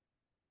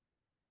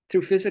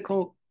through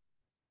physical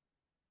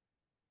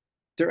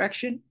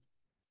direction?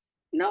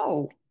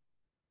 No,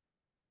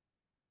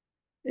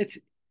 it's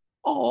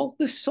all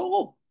the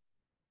soul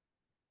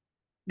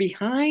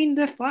behind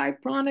the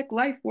five pranic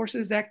life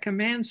forces that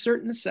command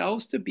certain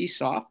cells to be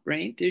soft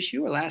brain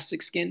tissue,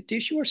 elastic skin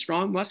tissue, or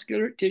strong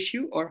muscular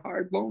tissue, or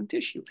hard bone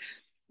tissue.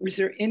 Is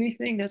there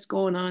anything that's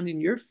going on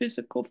in your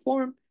physical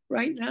form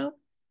right now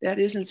that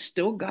isn't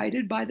still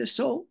guided by the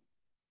soul?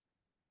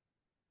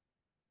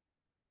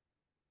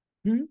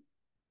 Hmm?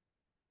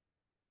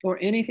 Or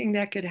anything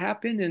that could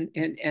happen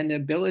and the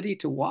ability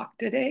to walk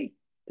today,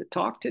 to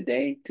talk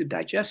today, to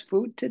digest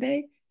food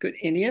today? Could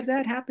any of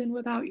that happen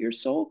without your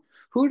soul?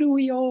 Who do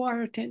we owe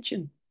our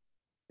attention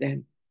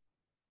then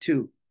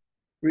to,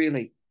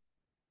 really?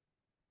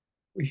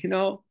 You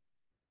know,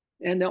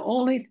 and the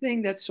only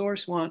thing that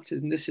Source wants,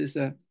 and this is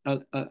a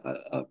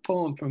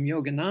poem from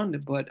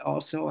Yogananda, but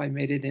also I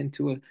made it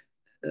into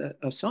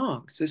a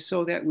song, just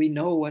so that we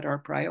know what our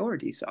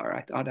priorities are.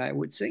 I thought I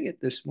would sing it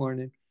this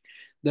morning.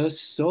 The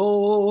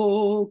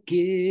soul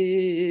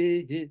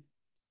gift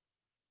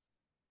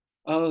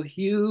a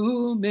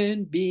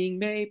human being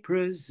may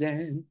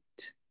present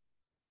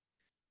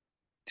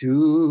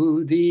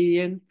to the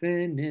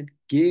infinite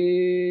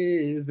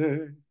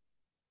giver,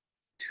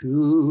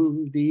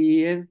 to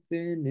the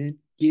infinite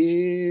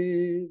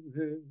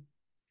giver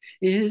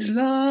is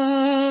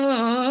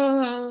love.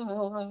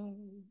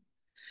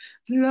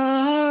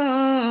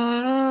 Love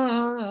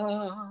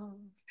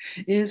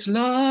is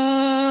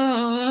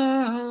love.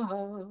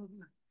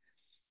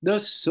 The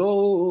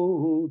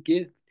soul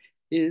gift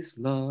is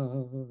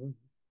love.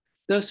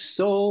 The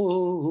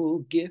soul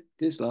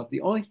gift is love.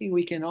 The only thing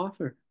we can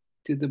offer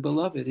to the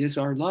beloved is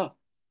our love.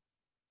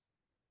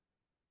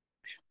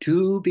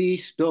 To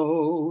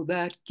bestow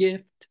that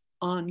gift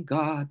on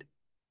God,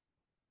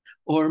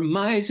 or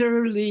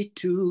miserly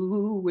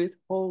to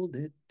withhold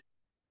it,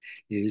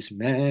 is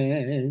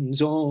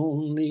man's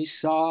only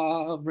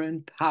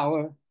sovereign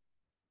power,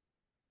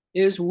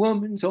 is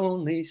woman's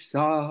only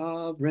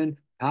sovereign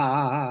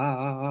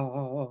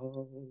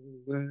power.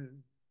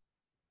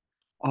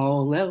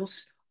 All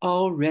else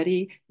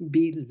already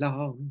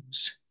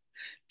belongs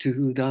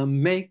to the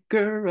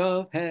maker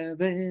of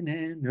heaven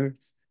and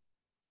earth.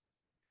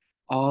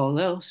 All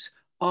else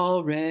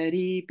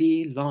already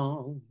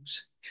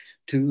belongs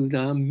to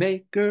the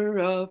maker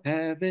of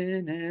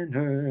heaven and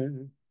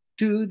earth,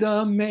 to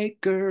the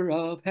maker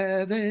of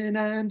heaven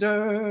and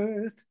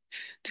earth,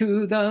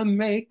 to the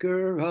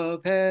maker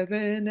of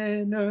heaven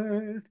and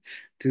earth,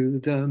 to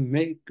the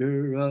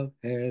maker of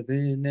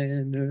heaven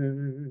and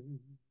earth.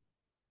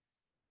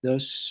 The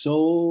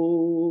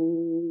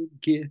soul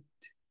gift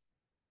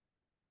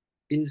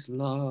is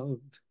love.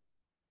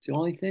 It's the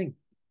only thing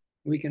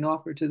we can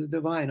offer to the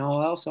divine.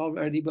 All else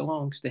already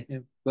belongs to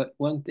him. But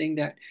one thing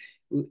that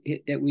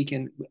we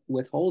can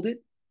withhold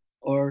it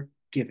or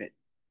give it,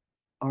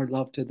 our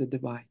love to the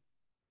divine.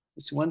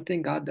 It's one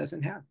thing God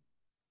doesn't have,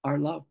 our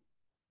love.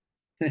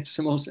 It's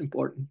the most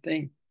important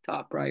thing,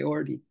 top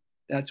priority.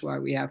 That's why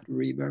we have to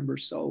remember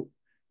soul,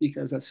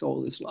 because a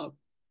soul is love.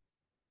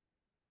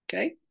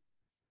 Okay?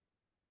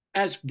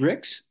 As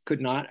bricks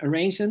could not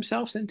arrange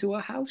themselves into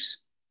a house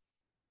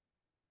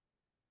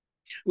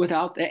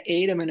without the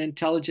aid of an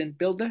intelligent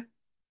builder,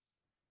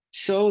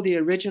 so the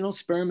original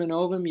sperm and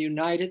ovum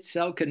united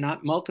cell could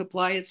not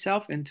multiply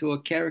itself into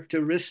a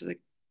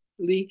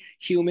characteristically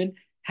human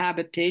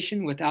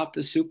habitation without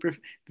the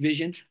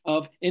supervision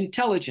of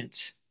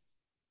intelligence.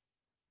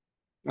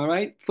 All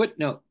right,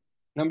 footnote.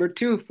 Number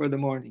two for the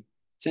morning.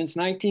 Since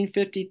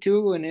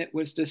 1952, when it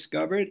was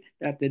discovered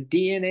that the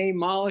DNA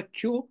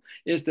molecule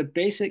is the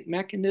basic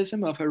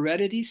mechanism of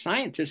heredity,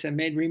 scientists have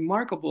made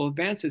remarkable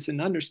advances in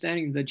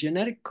understanding the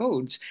genetic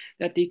codes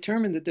that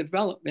determine the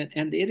development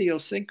and the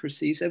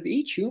idiosyncrasies of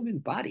each human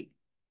body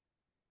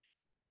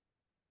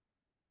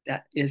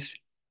that is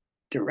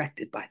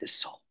directed by the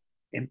soul,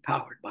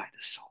 empowered by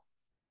the soul.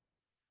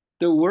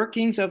 The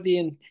workings of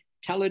the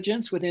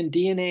intelligence within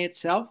DNA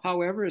itself,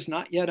 however, is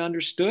not yet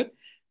understood.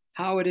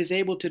 How it is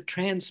able to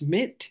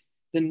transmit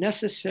the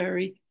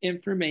necessary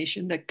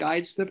information that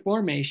guides the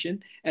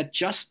formation at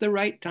just the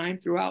right time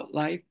throughout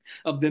life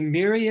of the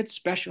myriad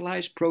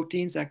specialized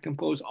proteins that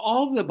compose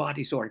all of the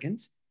body's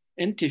organs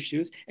and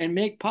tissues and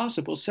make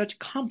possible such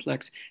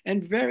complex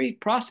and varied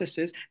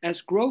processes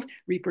as growth,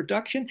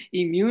 reproduction,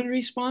 immune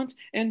response,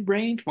 and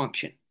brain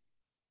function.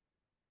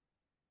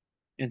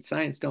 And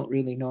science don't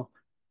really know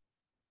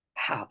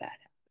how that happens.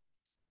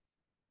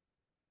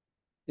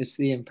 It's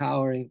the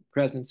empowering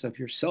presence of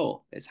your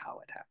soul is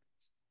how it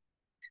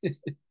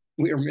happens.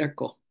 We're a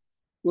miracle.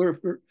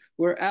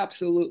 We're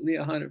absolutely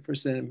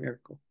 100% a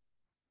miracle,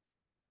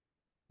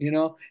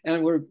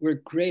 and we're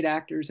great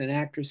actors and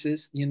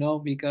actresses,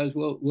 because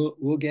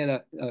we'll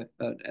get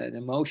an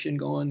emotion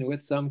going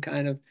with some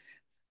kind of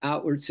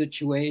outward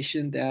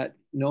situation that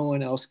no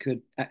one else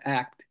could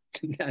act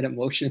that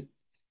emotion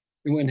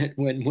when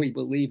we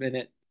believe in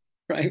it,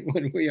 right?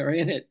 When we are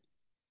in it,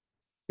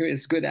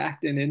 it's good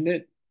acting, isn't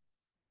it?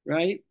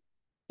 Right?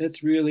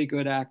 It's really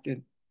good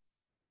acting.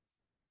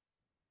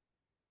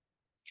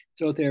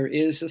 So there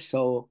is a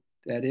soul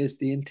that is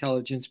the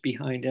intelligence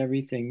behind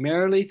everything.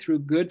 Merely through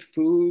good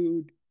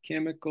food,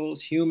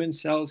 chemicals, human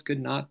cells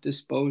could not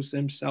dispose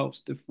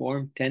themselves to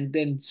form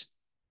tendons,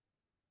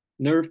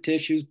 nerve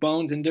tissues,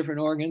 bones, and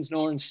different organs,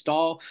 nor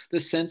install the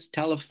sense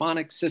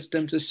telephonic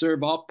system to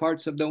serve all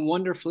parts of the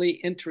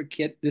wonderfully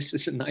intricate. This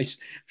is a nice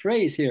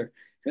phrase here.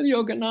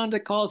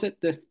 Yogananda calls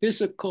it the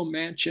physical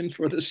mansion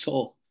for the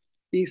soul.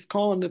 He's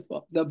calling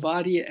the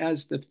body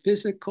as the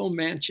physical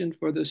mansion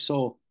for the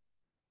soul.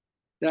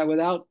 That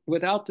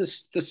without the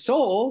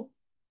soul,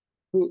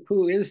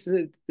 who is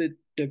the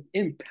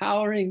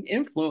empowering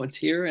influence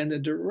here and the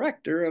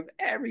director of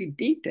every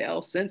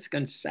detail since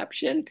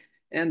conception,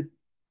 and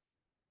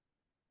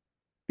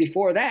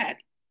before that,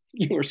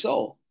 you were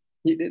soul.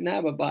 You didn't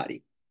have a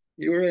body.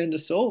 You were in the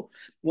soul,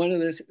 one of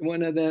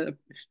the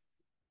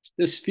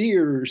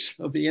spheres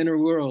of the inner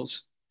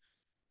worlds.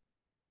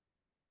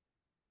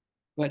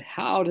 But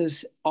how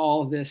does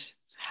all this?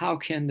 How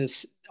can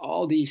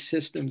all these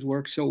systems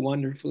work so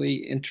wonderfully,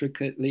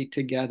 intricately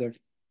together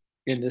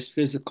in this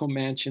physical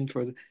mansion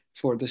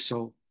for the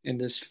soul? In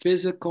this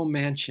physical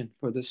mansion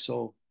for the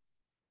soul,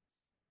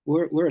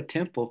 we're a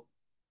temple.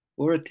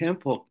 We're a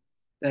temple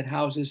that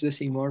houses this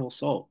immortal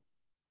soul.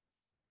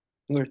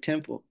 We're a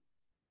temple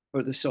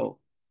for the soul.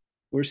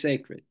 We're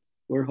sacred.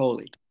 We're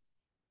holy.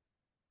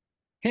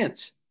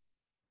 Hence,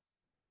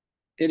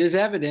 it is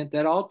evident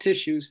that all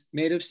tissues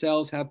made of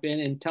cells have been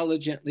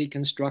intelligently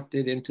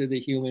constructed into the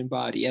human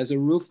body. As a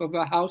roof of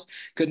a house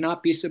could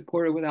not be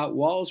supported without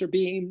walls or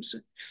beams,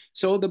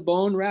 so the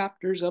bone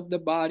rafters of the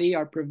body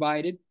are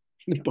provided.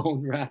 The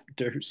bone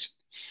rafters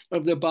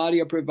of the body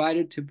are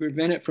provided to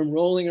prevent it from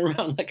rolling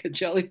around like a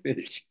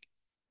jellyfish,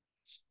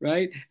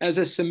 right? As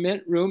a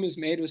cement room is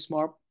made of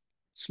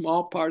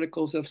small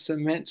particles of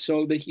cement,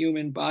 so the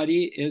human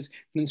body is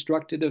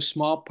constructed of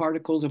small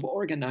particles of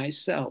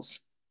organized cells.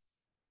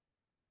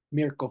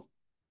 Miracle.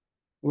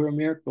 We're a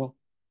miracle.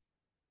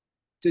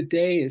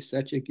 Today is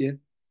such a gift.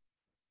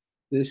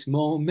 This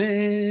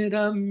moment,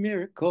 a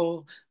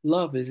miracle.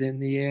 Love is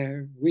in the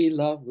air. We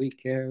love, we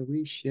care,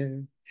 we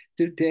share.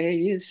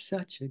 Today is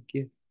such a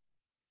gift.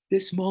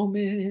 This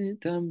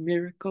moment, a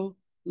miracle.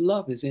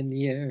 Love is in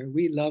the air.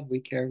 We love, we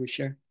care, we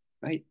share.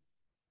 Right?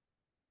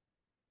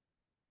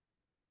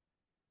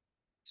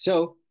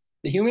 So,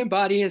 the human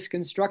body is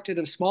constructed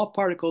of small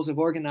particles of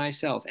organized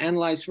cells.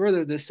 Analyzed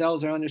further, the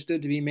cells are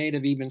understood to be made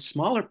of even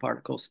smaller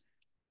particles,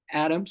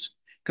 atoms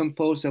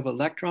composed of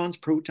electrons,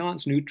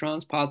 protons,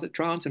 neutrons,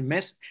 positrons, and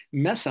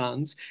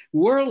mesons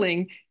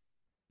whirling.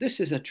 This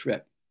is a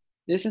trip.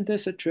 Isn't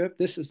this a trip?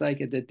 This is like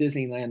at the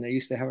Disneyland. They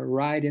used to have a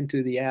ride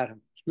into the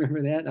atom.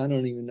 Remember that? I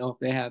don't even know if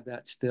they have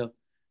that still.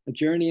 A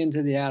journey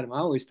into the atom. I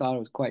always thought it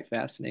was quite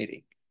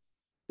fascinating.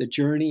 The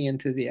journey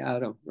into the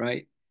atom,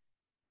 right?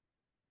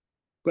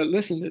 But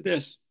listen to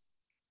this.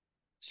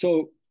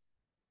 So,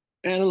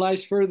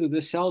 analyzed further,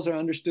 the cells are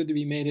understood to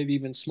be made of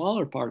even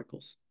smaller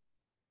particles,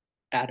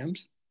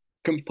 atoms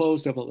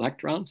composed of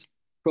electrons,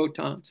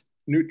 protons,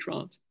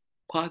 neutrons,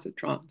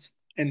 positrons,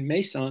 and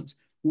mesons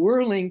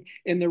whirling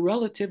in the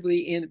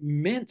relatively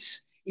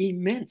immense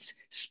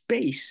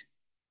space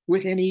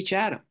within each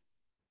atom.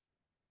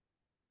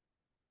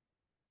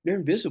 They're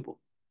invisible.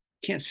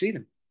 Can't see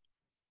them,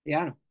 the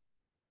atom.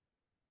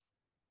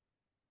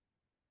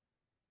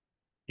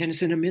 And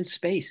it's an immense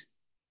space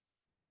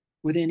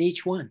within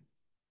each one.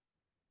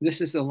 This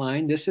is the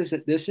line. This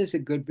is a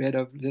good bit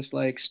of just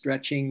like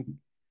stretching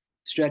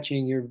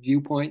your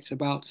viewpoints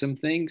about some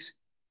things.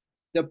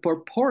 The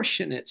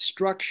proportionate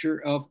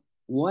structure of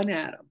one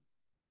atom,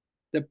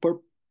 the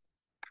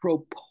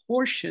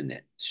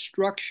proportionate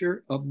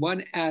structure of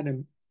one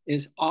atom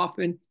is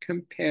often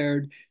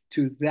compared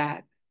to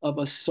that of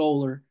a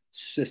solar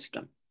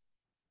system.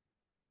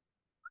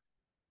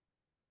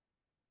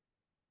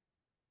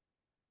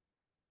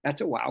 That's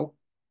a wow,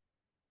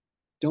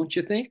 don't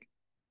you think?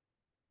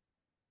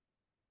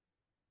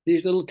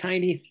 These little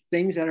tiny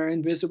things that are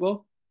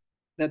invisible,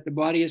 that the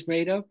body is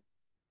made of,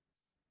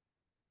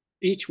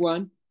 each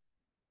one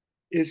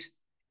is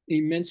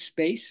immense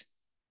space,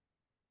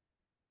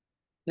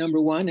 number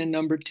one. And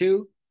number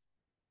two,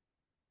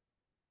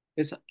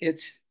 it's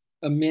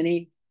a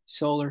mini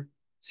solar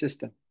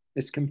system.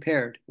 It's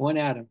compared, one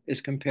atom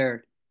is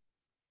compared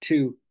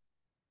to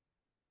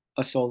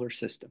a solar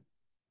system.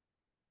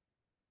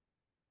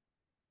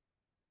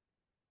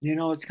 You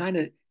know, it's kind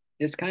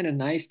of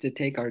nice to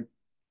take our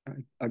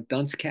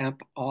dunce cap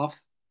off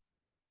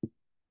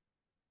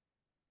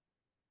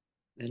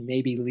and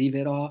maybe leave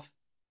it off.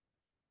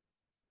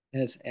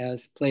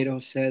 As Plato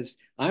says,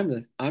 I'm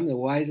the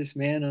wisest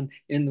man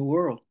in the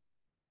world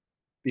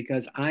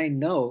because I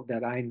know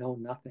that I know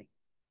nothing.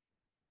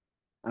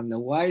 I'm the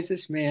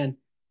wisest man,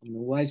 I'm the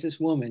wisest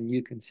woman,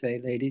 you can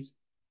say, ladies,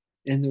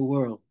 in the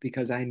world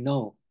because I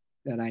know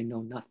that I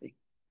know nothing.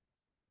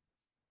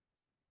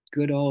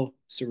 Good old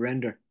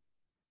surrender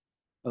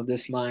of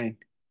this mind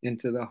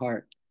into the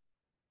heart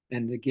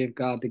and to give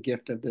God the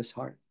gift of this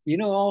heart. You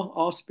know,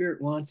 all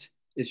spirit wants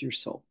is your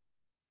soul.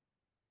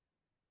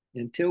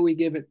 Until we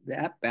give it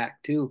that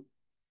back too,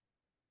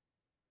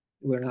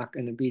 we're not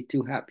going to be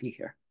too happy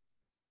here.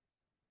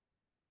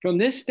 From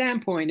this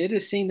standpoint, it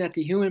is seen that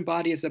the human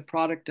body is a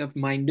product of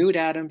minute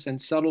atoms and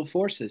subtle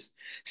forces.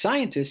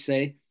 Scientists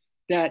say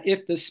that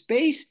if the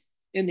space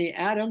in the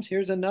atoms,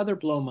 here's another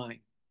blow mind.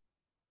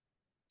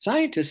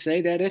 Scientists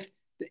say that if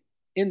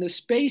in the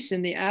space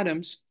in the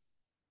atoms,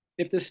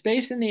 if the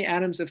space in the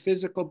atoms of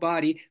physical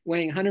body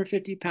weighing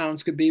 150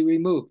 pounds could be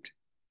removed.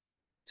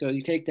 So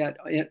you take that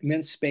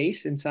immense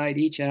space inside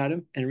each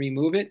atom and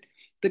remove it,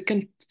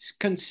 the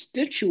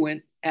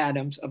constituent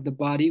atoms of the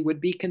body would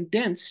be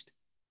condensed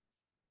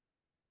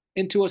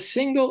into a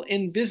single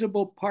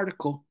invisible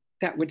particle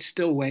that would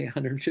still weigh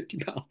 150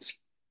 pounds.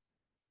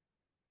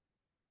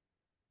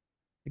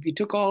 If you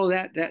took all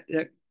of that,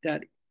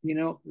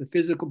 the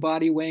physical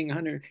body weighing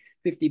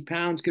 150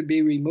 pounds could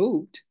be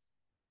removed,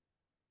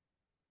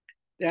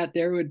 that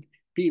there would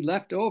be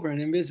left over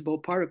an invisible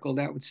particle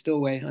that would still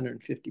weigh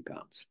 150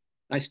 pounds.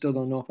 I still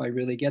don't know if I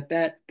really get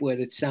that, but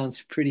it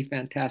sounds pretty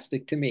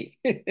fantastic to me.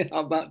 How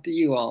about to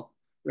you all,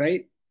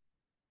 right?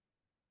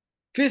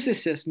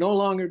 Physicists no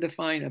longer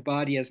define a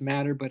body as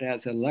matter, but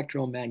as an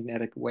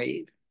electromagnetic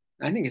wave.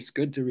 I think it's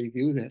good to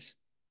review this,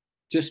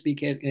 just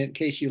because in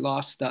case you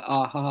lost the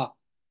aha,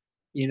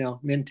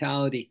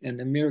 mentality and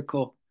the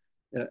miracle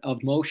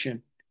of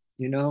motion,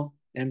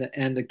 and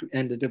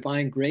the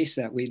divine grace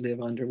that we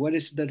live under. What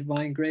is the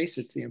divine grace?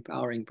 It's the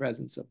empowering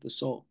presence of the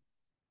soul.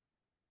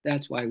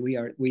 That's why we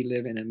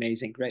live in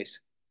amazing grace,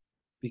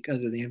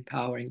 because of the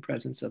empowering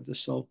presence of the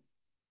soul.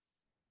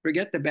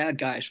 Forget the bad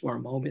guys for a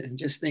moment and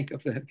just think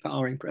of the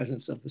empowering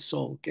presence of the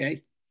soul,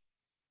 okay?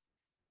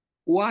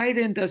 Why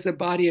then does the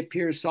body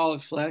appear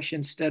solid flesh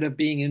instead of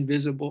being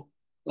invisible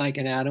like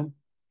an atom?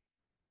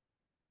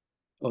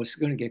 Oh, it's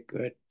going to get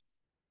good.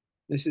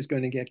 This is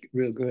going to get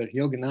real good.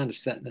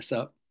 Yogananda's setting this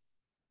up.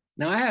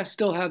 Now I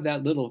still have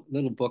that little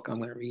book I'm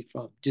going to read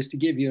from, just to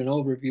give you an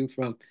overview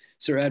from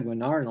Sir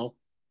Edwin Arnold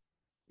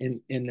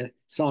in the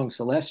song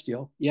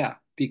Celestial. Yeah,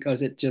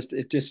 because it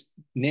just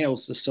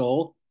nails the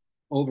soul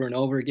over and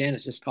over again.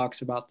 It just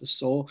talks about the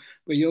soul.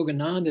 But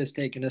Yogananda has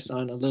taken us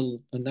on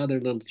another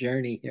little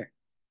journey here.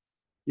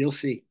 You'll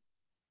see.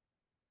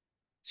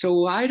 So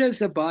why does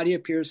the body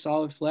appear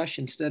solid flesh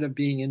instead of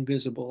being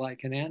invisible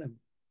like an atom?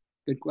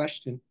 Good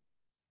question.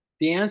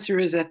 The answer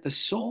is that the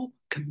soul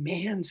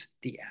commands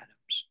the atoms.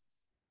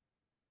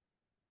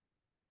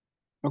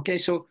 Okay,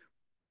 so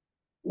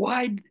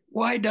why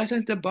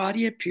doesn't the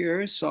body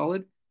appear as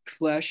solid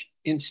flesh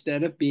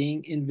instead of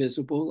being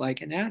invisible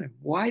like an atom?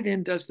 Why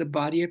then does the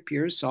body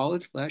appear as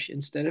solid flesh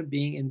instead of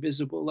being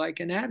invisible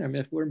like an atom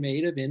if we're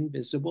made of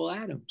invisible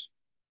atoms?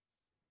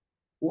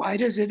 Why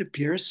does it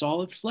appear as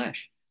solid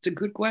flesh? It's a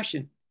good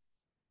question.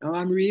 Now,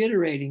 I'm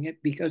reiterating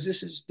it because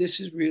this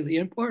is really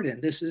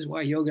important. This is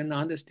why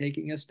Yogananda is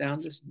taking us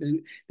down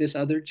this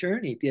other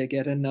journey to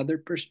get another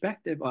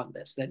perspective on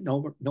this that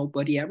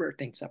nobody ever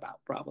thinks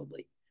about,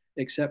 probably,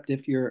 except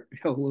if you're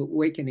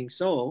awakening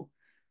soul.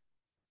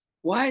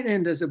 Why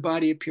then does the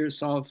body appear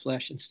solid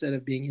flesh instead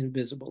of being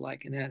invisible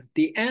like an atom?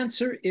 The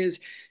answer is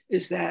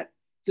that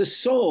the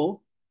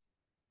soul,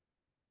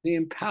 the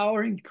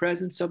empowering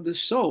presence of the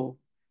soul,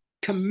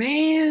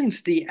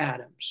 commands the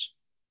atoms.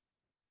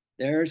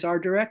 There's our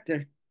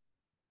director.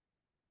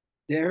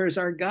 There is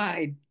our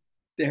guide.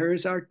 There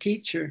is our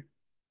teacher.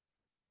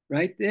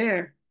 Right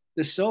there.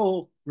 The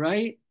soul,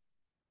 right?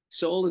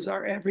 Soul is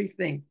our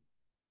everything.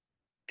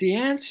 The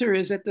answer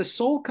is that the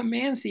soul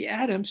commands the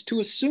atoms to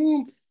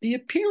assume the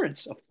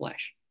appearance of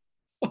flesh.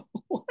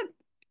 What?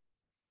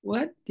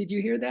 What? Did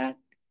you hear that?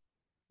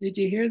 Did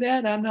you hear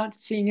that? I'm not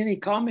seeing any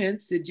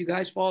comments. Did you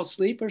guys fall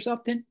asleep or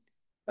something?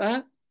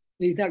 Huh?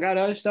 You got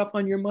other stuff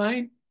on your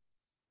mind,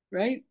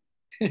 right?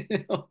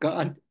 Oh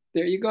God,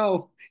 there you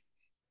go.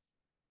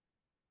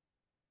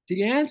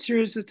 The answer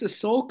is that the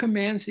soul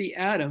commands the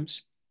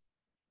atoms.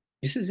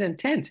 This is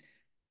intense.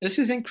 This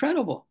is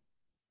incredible.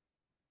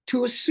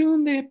 To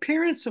assume the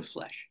appearance of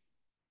flesh.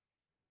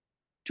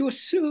 To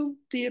assume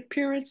the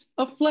appearance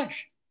of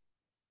flesh.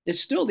 It's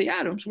still the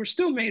atoms. We're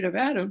still made of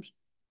atoms,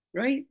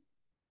 right?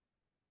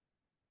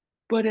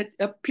 But it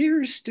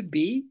appears to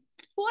be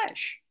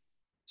flesh,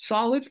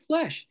 solid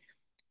flesh.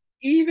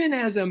 Even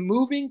as a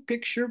moving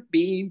picture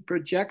beam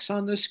projects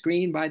on the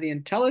screen by the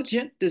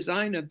intelligent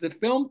design of the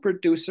film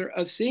producer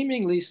a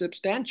seemingly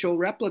substantial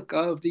replica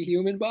of the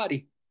human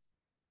body.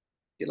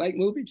 You like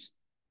movies?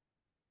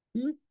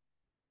 Hmm?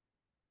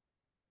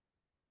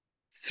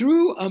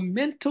 Through a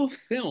mental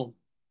film,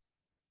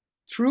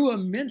 through a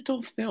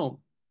mental film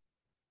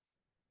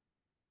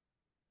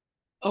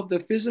of the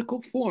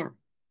physical form,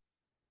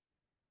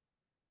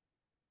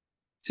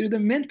 through the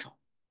mental.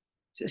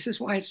 This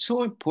is why it's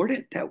so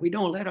important that we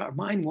don't let our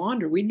mind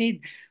wander. We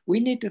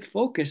need to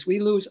focus. We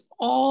lose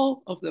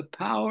all of the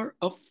power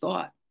of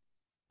thought,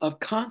 of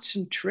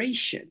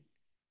concentration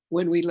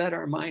when we let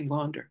our mind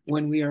wander,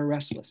 when we are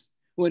restless,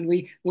 when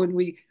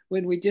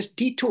we just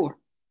detour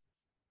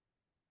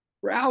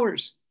for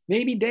hours,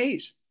 maybe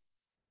days,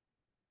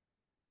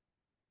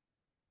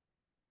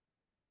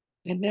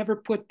 and never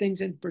put things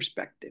in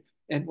perspective.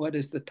 And what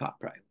is the top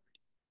priority?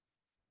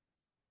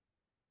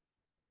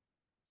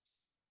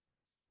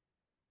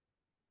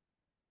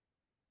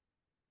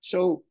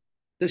 So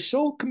the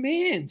soul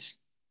commands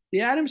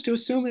the atoms to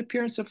assume the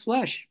appearance of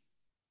flesh,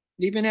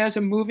 even as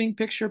a moving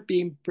picture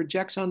beam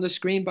projects on the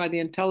screen by the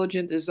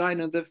intelligent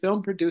design of the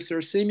film producer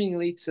a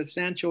seemingly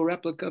substantial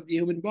replica of the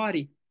human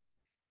body.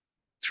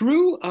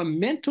 Through a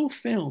mental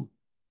film,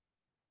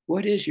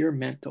 what is your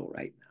mental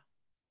right now?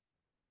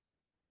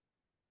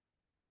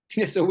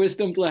 It's a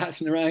wisdom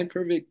blast, Narayan.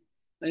 Perfect.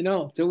 I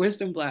know it's a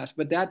wisdom blast,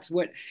 but that's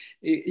what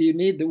you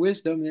need, the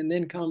wisdom, and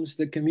then comes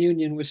the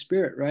communion with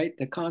spirit, right?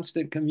 The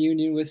constant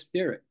communion with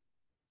spirit.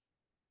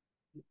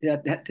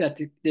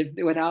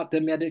 Without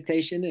the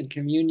meditation and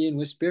communion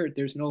with spirit,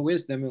 there's no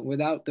wisdom, and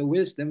without the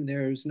wisdom,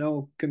 there's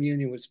no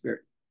communion with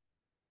spirit,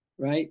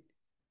 right?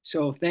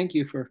 So thank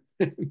you for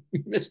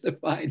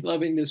mystifying,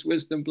 loving this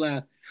wisdom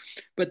blast.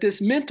 But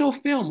this mental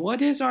film,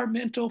 what is our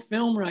mental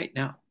film right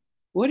now?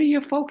 What are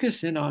you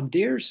focusing on,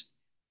 dears?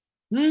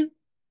 Hmm?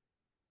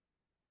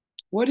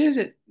 What is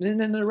it? And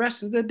then the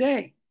rest of the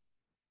day,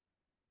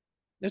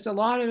 there's a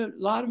lot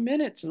of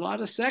minutes, a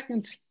lot of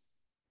seconds,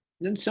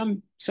 and then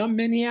some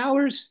many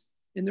hours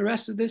in the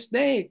rest of this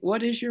day.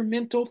 What is your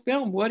mental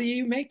film? What are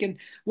you making?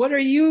 What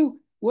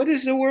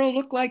does the world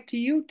look like to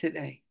you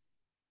today?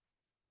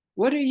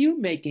 What are you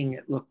making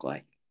it look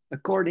like?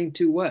 According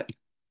to what?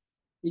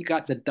 You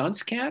got the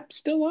dunce cap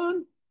still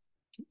on?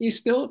 You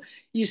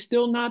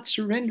still not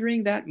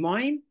surrendering that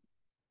mind,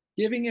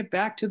 giving it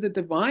back to the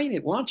divine?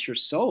 It wants your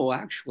soul,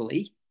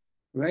 actually,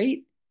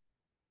 right?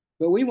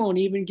 But we won't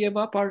even give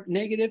up our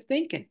negative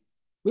thinking.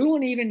 We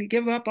won't even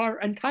give up our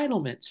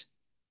entitlements.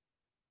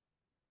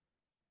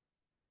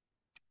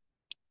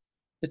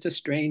 It's a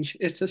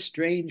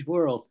strange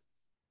world.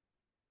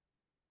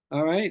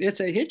 All right. It's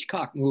a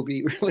Hitchcock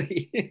movie,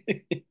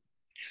 really.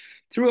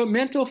 Through a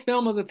mental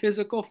film of the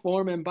physical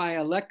form and by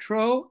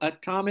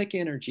electroatomic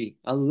energy.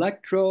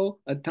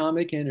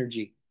 Electroatomic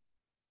energy.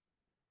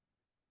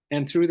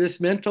 And through this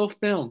mental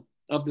film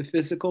of the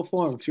physical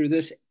form, through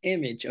this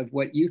image of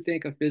what you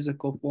think a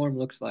physical form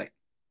looks like.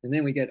 And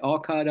then we get all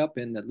caught up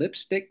in the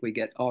lipstick. We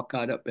get all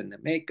caught up in the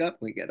makeup.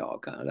 We get all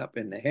caught up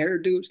in the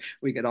hairdos.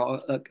 We get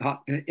all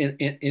caught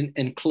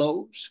in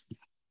clothes,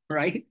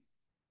 right?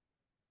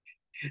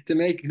 To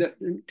make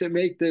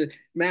the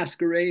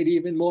masquerade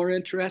even more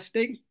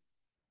interesting.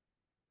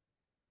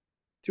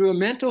 Through a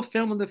mental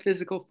film of the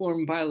physical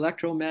form by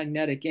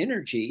electromagnetic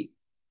energy,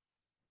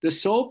 the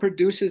soul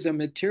produces a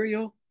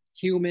material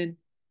human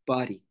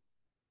body.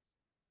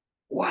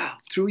 Wow.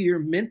 Through your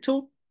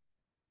mental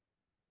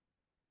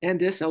and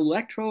this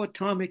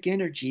electroatomic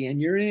energy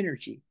and your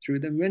energy, through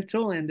the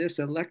mental and this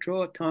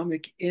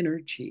electroatomic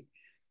energy,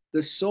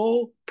 the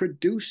soul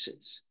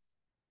produces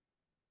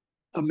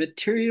a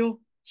material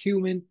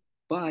human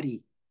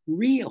body,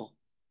 real,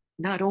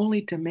 not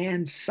only to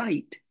man's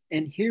sight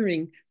and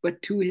hearing,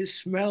 but to his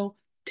smell,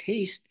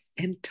 taste,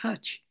 and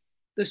touch.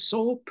 The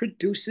soul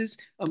produces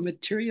a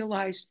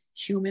materialized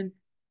human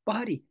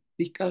body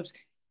because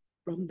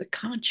from the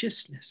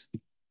consciousness,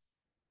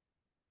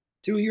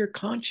 through your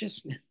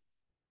consciousness,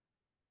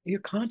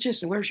 your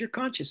consciousness, where's your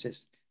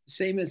consciousness?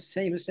 Same as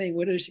saying,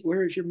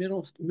 where is your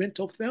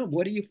mental film?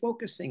 What are you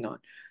focusing on?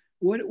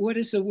 What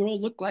does the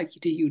world look like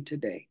to you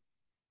today?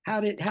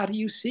 How do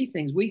you see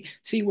things?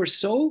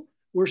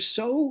 We're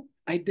so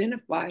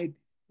identified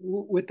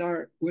with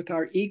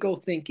our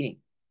ego thinking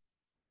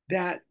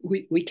that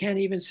we can't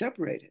even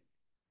separate it.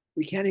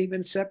 We can't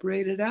even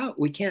separate it out.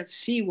 We can't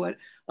see what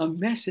a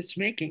mess it's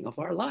making of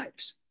our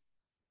lives.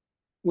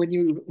 when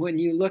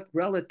you look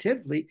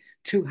relatively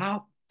to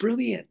how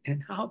brilliant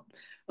and how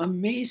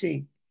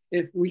amazing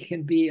if we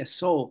can be a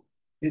soul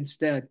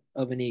instead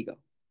of an ego.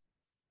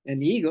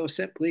 An ego is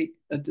simply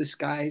a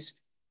disguised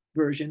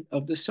version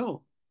of the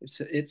soul.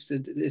 It's a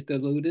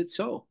deluded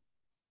soul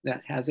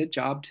that has a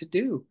job to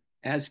do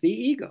as the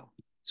ego.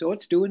 So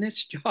it's doing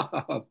its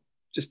job,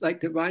 just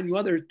like Divine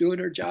Mother is doing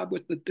her job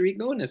with the three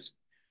gunas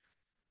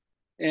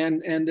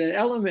and the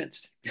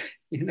elements,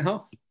 you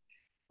know,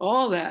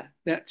 all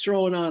that's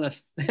thrown on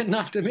us, and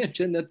not to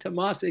mention the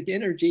tamasic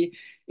energy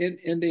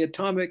in the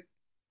atomic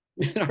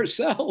in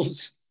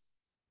ourselves,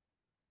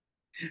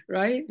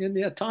 right? In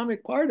the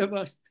atomic part of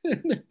us,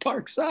 in the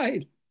dark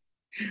side.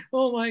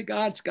 Oh my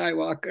God,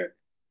 Skywalker,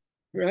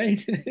 right?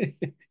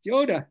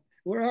 Yoda,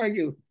 where are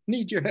you?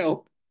 Need your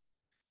help.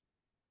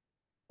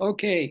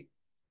 Okay.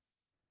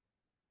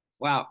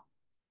 Wow.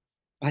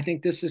 I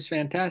think this is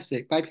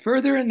fantastic. By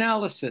further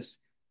analysis,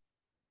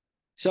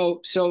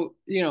 so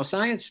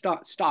science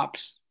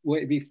stops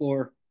way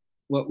before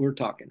what we're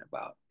talking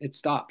about. It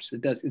stops.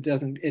 It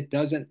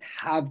doesn't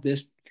have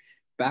this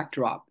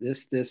backdrop,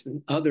 this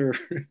other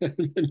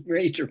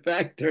major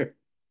factor.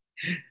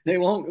 They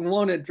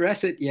won't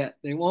address it yet.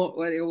 They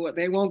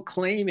won't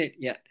claim it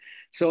yet.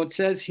 So it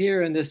says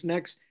here in this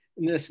next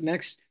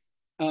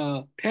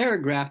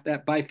paragraph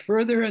that by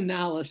further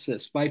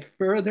analysis,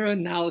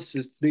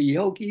 the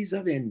yogis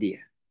of India,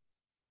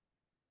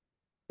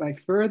 by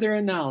further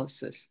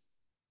analysis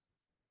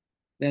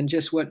than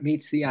just what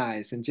meets the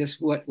eyes and just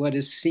what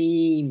is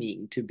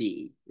seeming to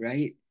be,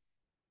 right?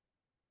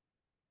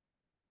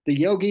 The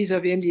yogis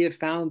of India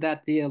found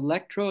that the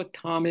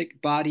electroatomic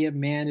body of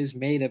man is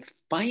made of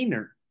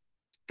finer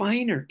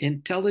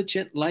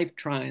intelligent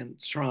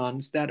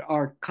lifetrons that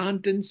are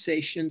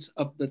condensations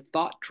of the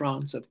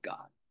thoughttrons of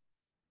God.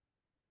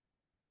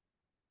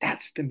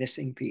 That's the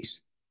missing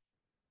piece.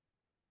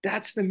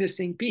 That's the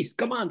missing piece.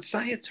 Come on,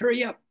 science,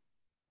 hurry up.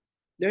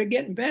 They're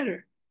getting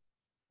better.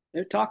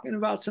 They're talking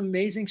about some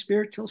amazing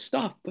spiritual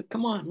stuff, but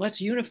come on,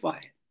 let's unify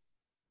it.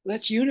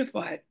 Let's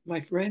unify it,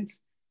 my friends.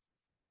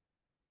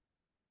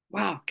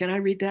 Wow, can I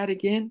read that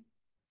again?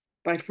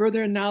 By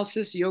further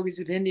analysis, yogis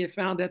of India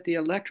found that the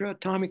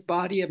electroatomic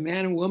body of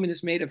man and woman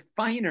is made of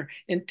finer,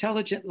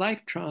 intelligent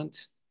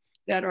lifetrons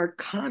that are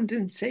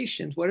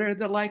condensations. Where do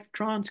the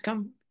lifetrons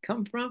come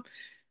from?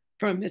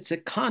 It's a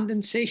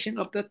condensation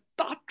of the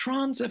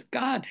thoughttrons of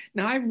God.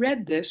 Now, I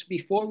read this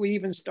before we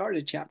even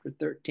started chapter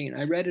 13.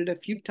 I read it a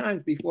few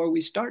times before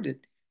we started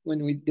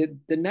when we did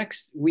the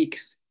next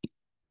week's,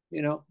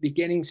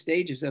 beginning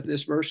stages of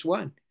this verse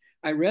 1.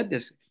 I read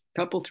this a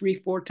couple,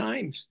 3, 4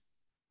 times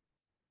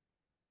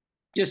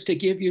just to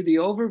give you the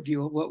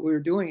overview of what we're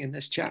doing in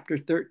this chapter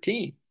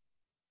 13.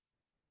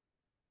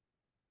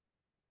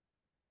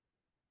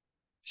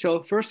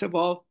 So first of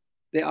all,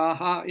 the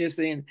aha is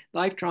the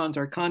lifetrons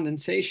are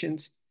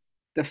condensations.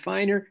 The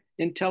finer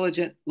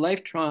intelligent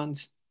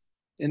lifetrons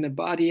in the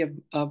body of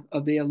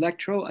the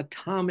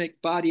electroatomic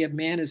body of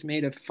man is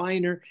made of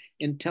finer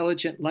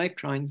intelligent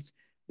lifetrons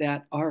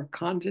that are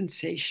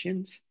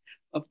condensations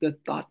of the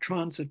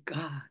thoughttrons of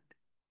God.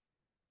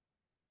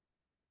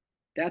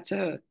 That's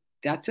a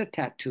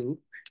tattoo.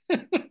 I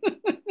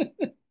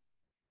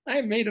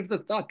am made of the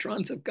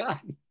thoughttrons of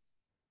God.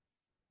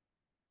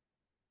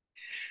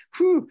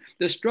 Whew,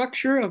 the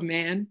structure of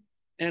man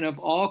and of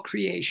all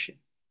creation,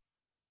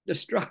 the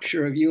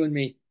structure of you and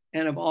me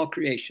and of all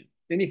creation,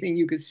 anything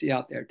you could see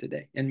out there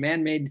today, and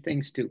man-made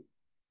things too,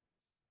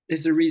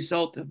 is a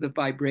result of the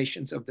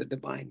vibrations of the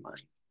divine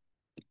mind.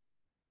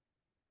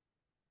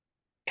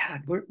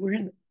 God,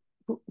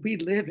 we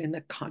live in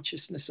the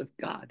consciousness of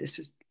God. This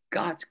is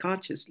God's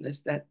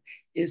consciousness that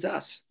is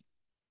us.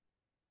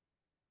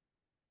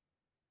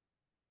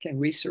 Can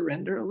we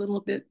surrender a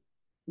little bit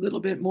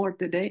more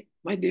today,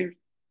 my dear?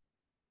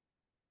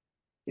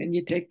 Can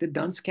you take the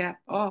dunce cap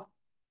off?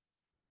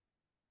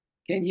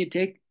 Can you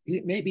take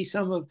maybe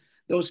some of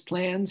those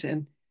plans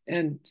and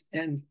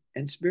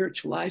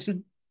spiritualize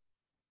them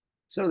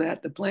so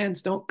that the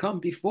plans don't come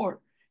before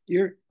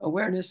your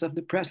awareness of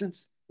the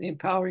presence, the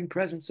empowering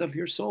presence of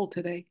your soul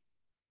today,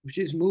 which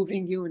is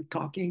moving you and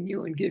talking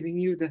you and giving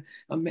you the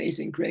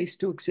amazing grace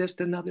to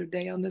exist another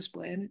day on this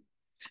planet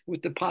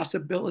with the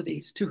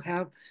possibilities to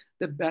have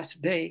the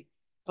best day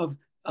of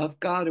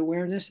God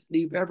awareness that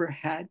you've ever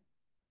had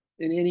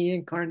in any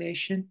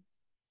incarnation.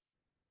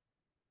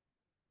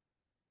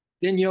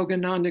 Then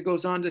Yogananda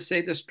goes on to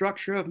say the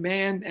structure of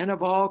man and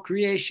of all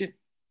creation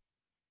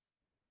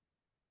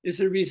is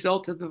a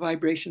result of the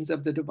vibrations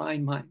of the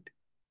divine mind.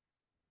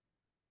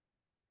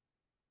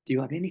 Do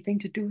you have anything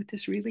to do with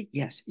this, really?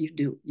 Yes, you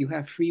do. You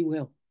have free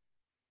will,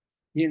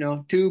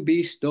 to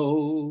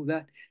bestow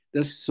that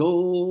the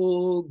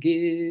soul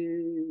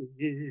gives,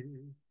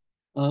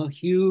 a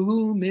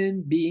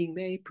human being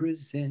may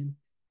present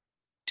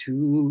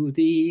to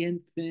the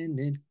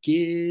infinite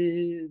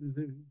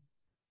giver.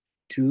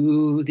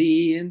 To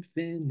the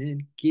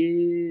infinite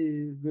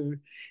giver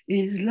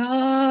is love.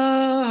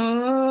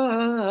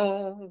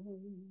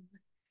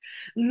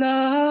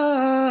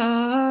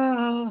 Love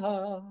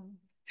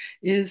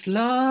is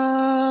love.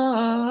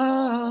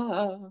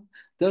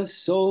 The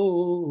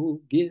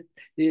sole gift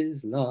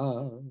is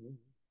love.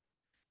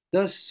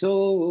 The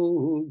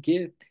sole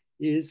gift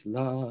is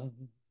love.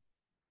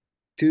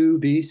 To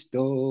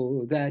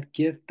bestow that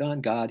gift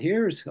on God.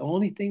 Here's the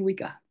only thing we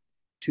got.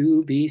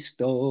 To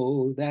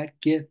bestow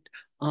that gift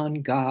on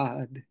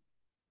God,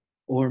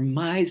 or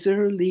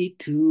miserly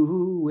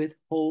to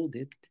withhold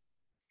it,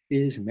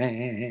 is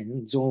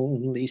man's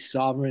only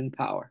sovereign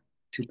power.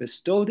 To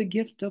bestow the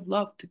gift of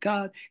love to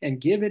God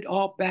and give it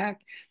all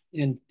back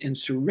and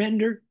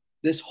surrender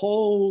this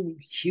whole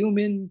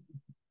human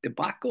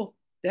debacle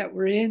that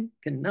we're in,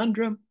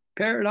 conundrum,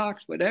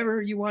 paradox,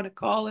 whatever you want to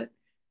call it,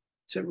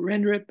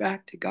 surrender it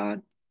back to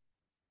God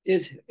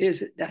is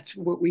that's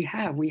what we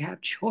have. We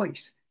have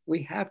choice.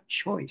 We have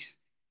choice.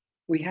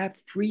 We have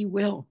free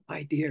will,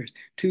 my dears,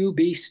 to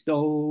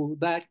bestow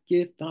that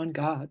gift on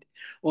God,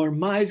 or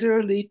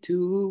miserly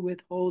to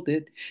withhold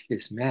it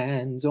is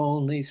man's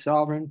only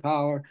sovereign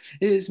power,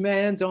 is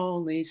man's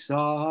only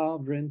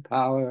sovereign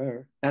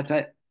power. That's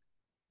it.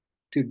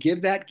 To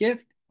give that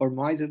gift or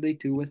miserly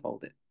to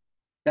withhold it.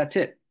 That's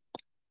it.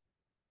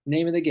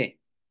 Name of the game.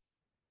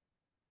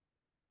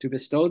 To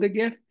bestow the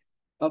gift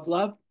of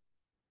love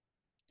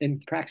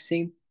in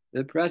practicing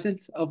the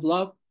presence of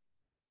love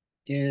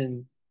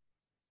in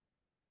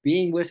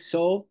being with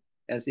soul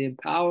as the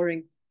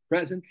empowering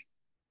presence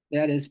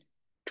that is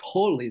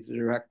totally the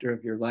director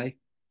of your life,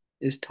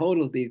 is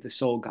totally the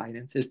soul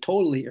guidance, is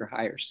totally your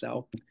higher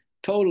self,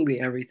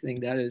 totally everything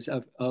that is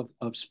of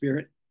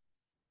spirit,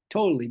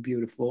 totally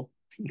beautiful,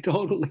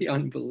 totally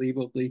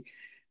unbelievably,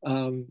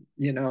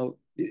 you know,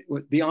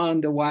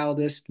 beyond the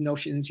wildest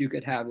notions you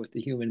could have with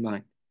the human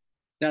mind.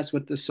 That's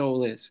what the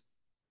soul is.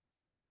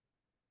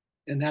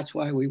 And that's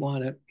why we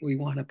want to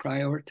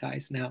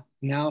prioritize now.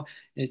 Now,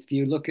 if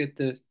you look at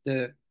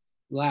the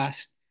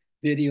last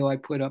video I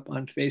put up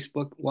on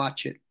Facebook,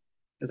 watch it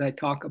as I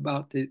talk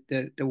about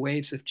the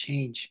waves of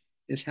change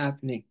is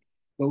happening.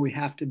 But we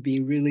have to be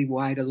really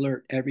wide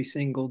alert every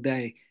single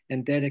day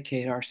and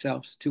dedicate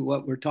ourselves to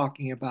what we're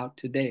talking about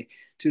today,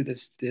 to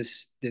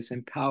this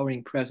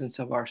empowering presence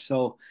of our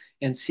soul,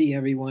 and see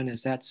everyone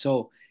as that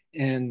soul.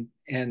 And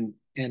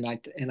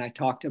I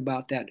talked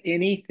about that.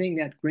 Anything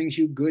that brings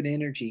you good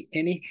energy,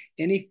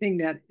 anything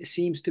that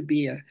seems to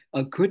be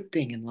a good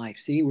thing in life.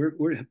 See,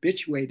 we're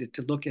habituated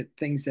to look at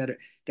things that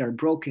are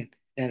broken,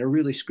 that are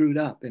really screwed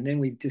up, and then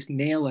we just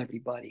nail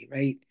everybody,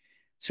 right?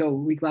 So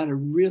we got to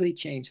really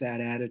change that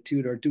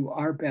attitude, or do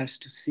our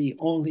best to see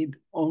only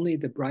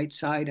the bright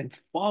side and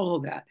follow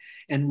that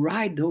and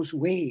ride those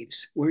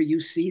waves where you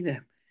see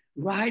them.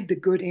 Ride the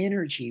good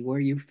energy where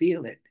you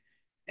feel it,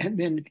 and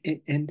then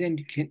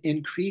you can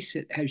increase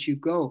it as you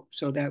go,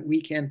 so that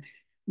we can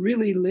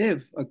really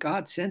live a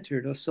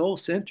God-centered, a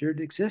soul-centered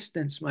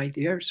existence, my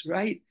dears,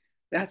 right?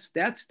 That's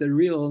the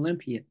real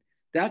Olympian.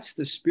 That's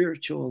the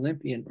spiritual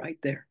Olympian right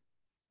there,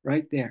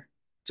 right there.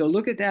 So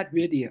look at that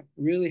video.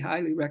 Really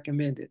highly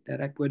recommend it,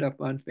 that I put up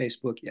on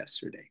Facebook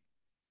yesterday.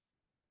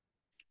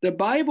 The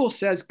Bible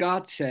says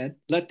God said,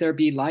 "Let there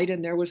be light,"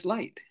 and there was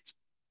light.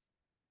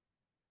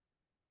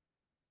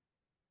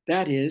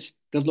 That is,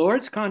 the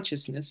Lord's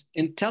consciousness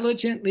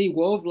intelligently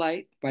wove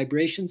light,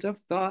 vibrations of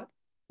thought,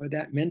 or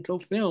that mental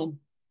film,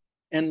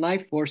 and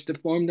life force to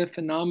form the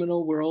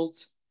phenomenal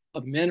worlds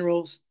of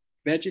minerals,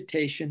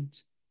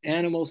 vegetations,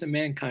 animals, and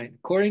mankind.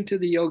 According to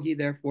the yogi,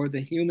 therefore,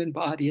 the human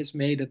body is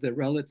made of the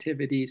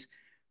relativities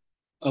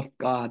of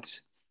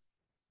God's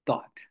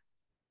thought.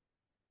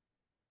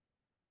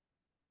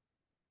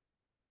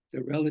 The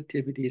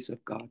relativities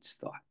of God's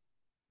thought.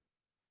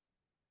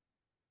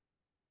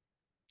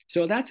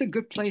 So that's a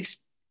good place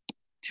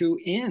to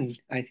end,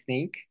 I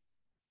think.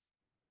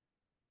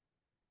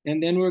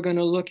 And then we're going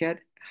to look at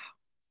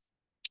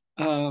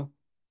uh,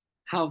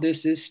 how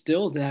this is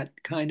still that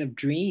kind of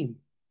dream,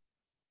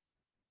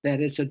 that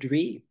it's a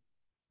dream.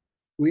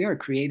 We're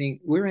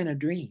in a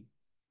dream.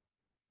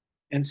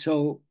 And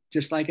so,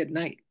 just like at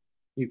night,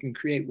 you can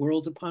create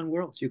worlds upon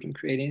worlds. You can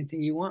create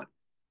anything you want,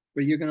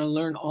 but you're going to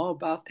learn all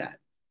about that.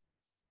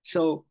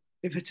 So,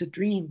 if it's a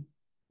dream,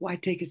 why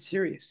take it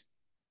serious?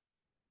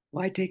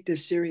 Why take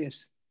this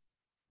serious?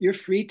 You're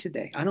free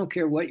today. I don't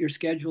care what your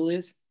schedule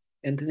is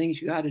and the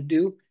things you got to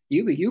do.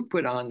 You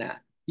put on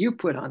that. You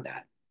put on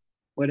that,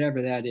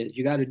 whatever that is.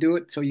 You got to do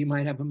it. So you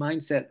might have a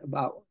mindset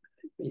about,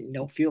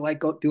 feel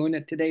like doing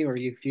it today, or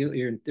you feel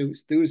you're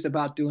enthused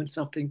about doing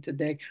something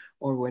today,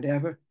 or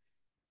whatever.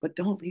 But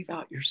don't leave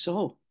out your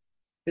soul.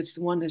 It's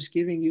the one that's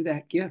giving you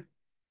that gift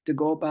to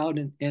go about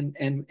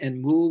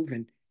and move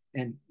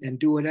and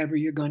do whatever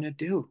you're going to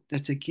do.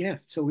 That's a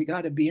gift. So we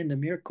got to be in the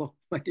miracle,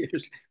 my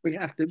dears. We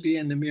have to be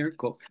in the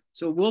miracle.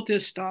 So we'll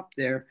just stop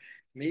there.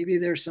 Maybe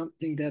there's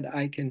something that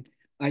I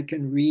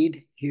can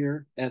read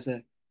here as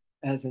an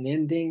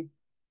ending,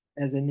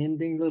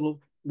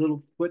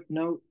 little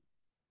footnote,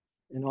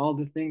 and all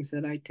the things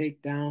that I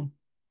take down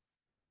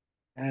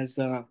as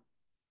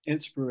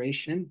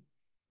inspiration,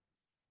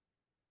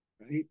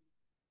 right?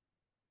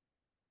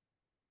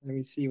 Let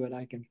me see what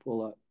I can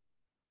pull up.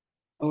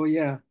 Oh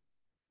yeah,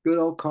 good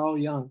old Carl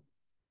Jung.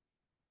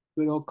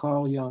 Good old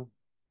Carl Jung.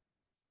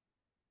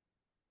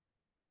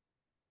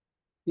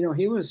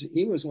 He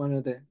was one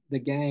of the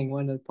gang,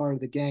 one of the part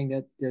of the gang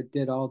that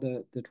did all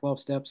the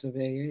 12 steps of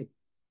AA.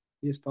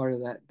 He was part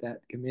of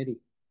that committee.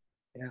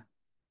 Yeah.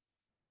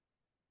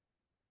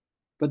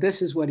 But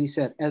this is what he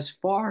said: as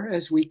far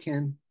as we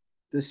can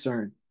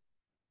discern,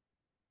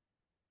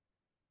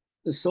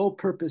 the sole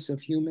purpose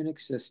of human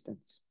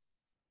existence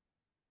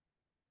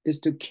is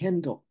to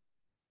kindle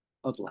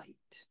a light.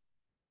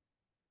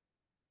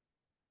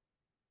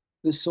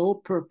 The sole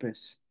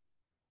purpose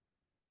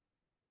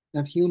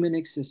of human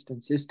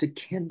existence is to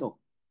kindle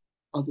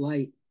a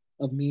light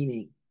of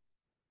meaning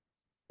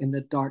in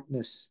the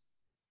darkness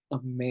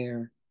of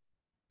mere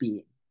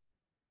being.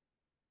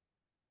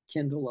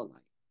 Kindle a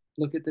light.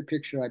 Look at the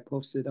picture I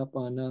posted up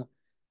on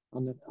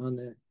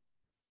the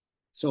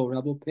Soul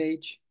Rebel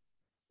page,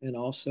 and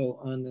also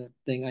on the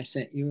thing I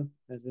sent you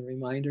as a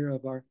reminder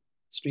of our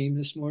stream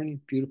this morning.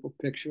 Beautiful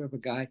picture of a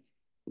guy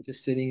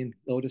just sitting in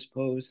lotus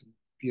pose,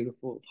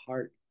 beautiful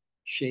heart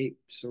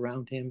shapes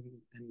around him,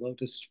 and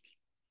lotus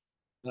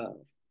uh,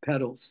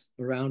 petals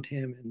around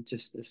him, and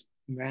just this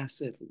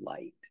massive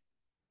light.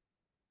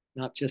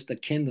 Not just a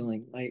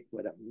kindling light,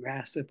 but a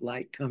massive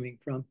light coming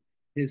from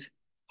his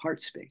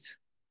heart space.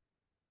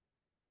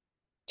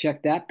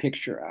 Check that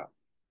picture out.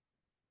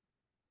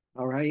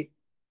 All right.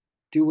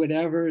 Do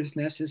whatever is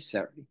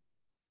necessary.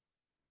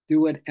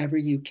 Do whatever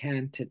you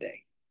can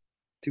today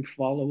to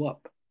follow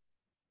up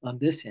on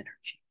this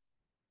energy,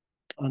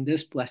 on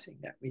this blessing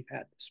that we've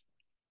had this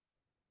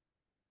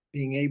morning.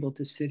 Being able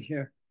to sit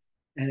here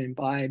and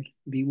imbibe,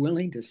 be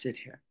willing to sit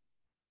here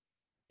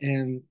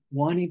and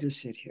wanting to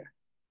sit here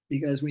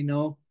because we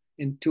know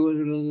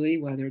intuitively,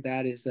 whether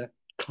that is a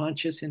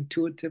conscious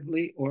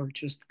intuitively or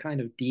just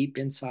kind of deep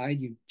inside,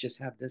 you just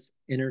have this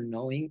inner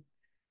knowing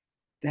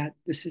that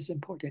this is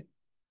important,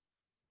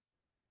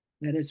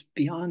 that is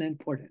beyond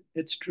important.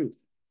 It's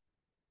truth.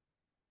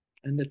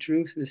 And the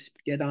truth is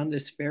get on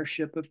this fair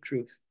ship of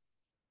truth.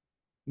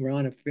 We're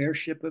on a fair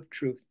ship of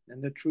truth,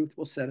 and the truth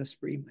will set us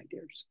free, my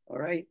dears. All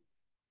right.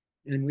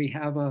 And we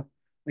have a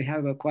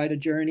quite a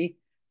journey.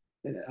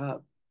 Uh,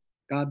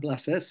 God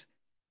bless us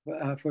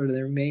for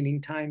the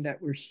remaining time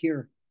that we're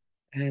here.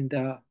 And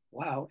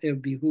wow, it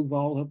would behoove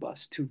all of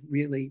us to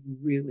really,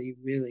 really,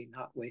 really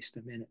not waste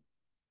a minute.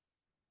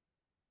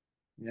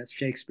 And as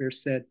Shakespeare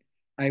said,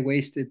 I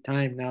wasted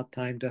time, now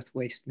time doth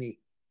waste me.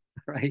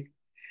 Right?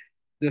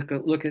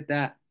 Look at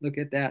that. Look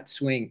at that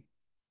swing.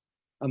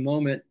 A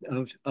moment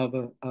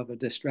of a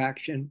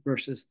distraction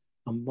versus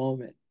a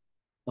moment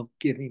of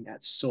giving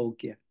that soul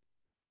gift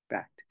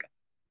back to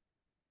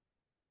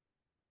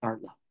God, our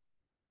love.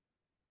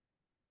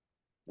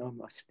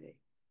 Namaste.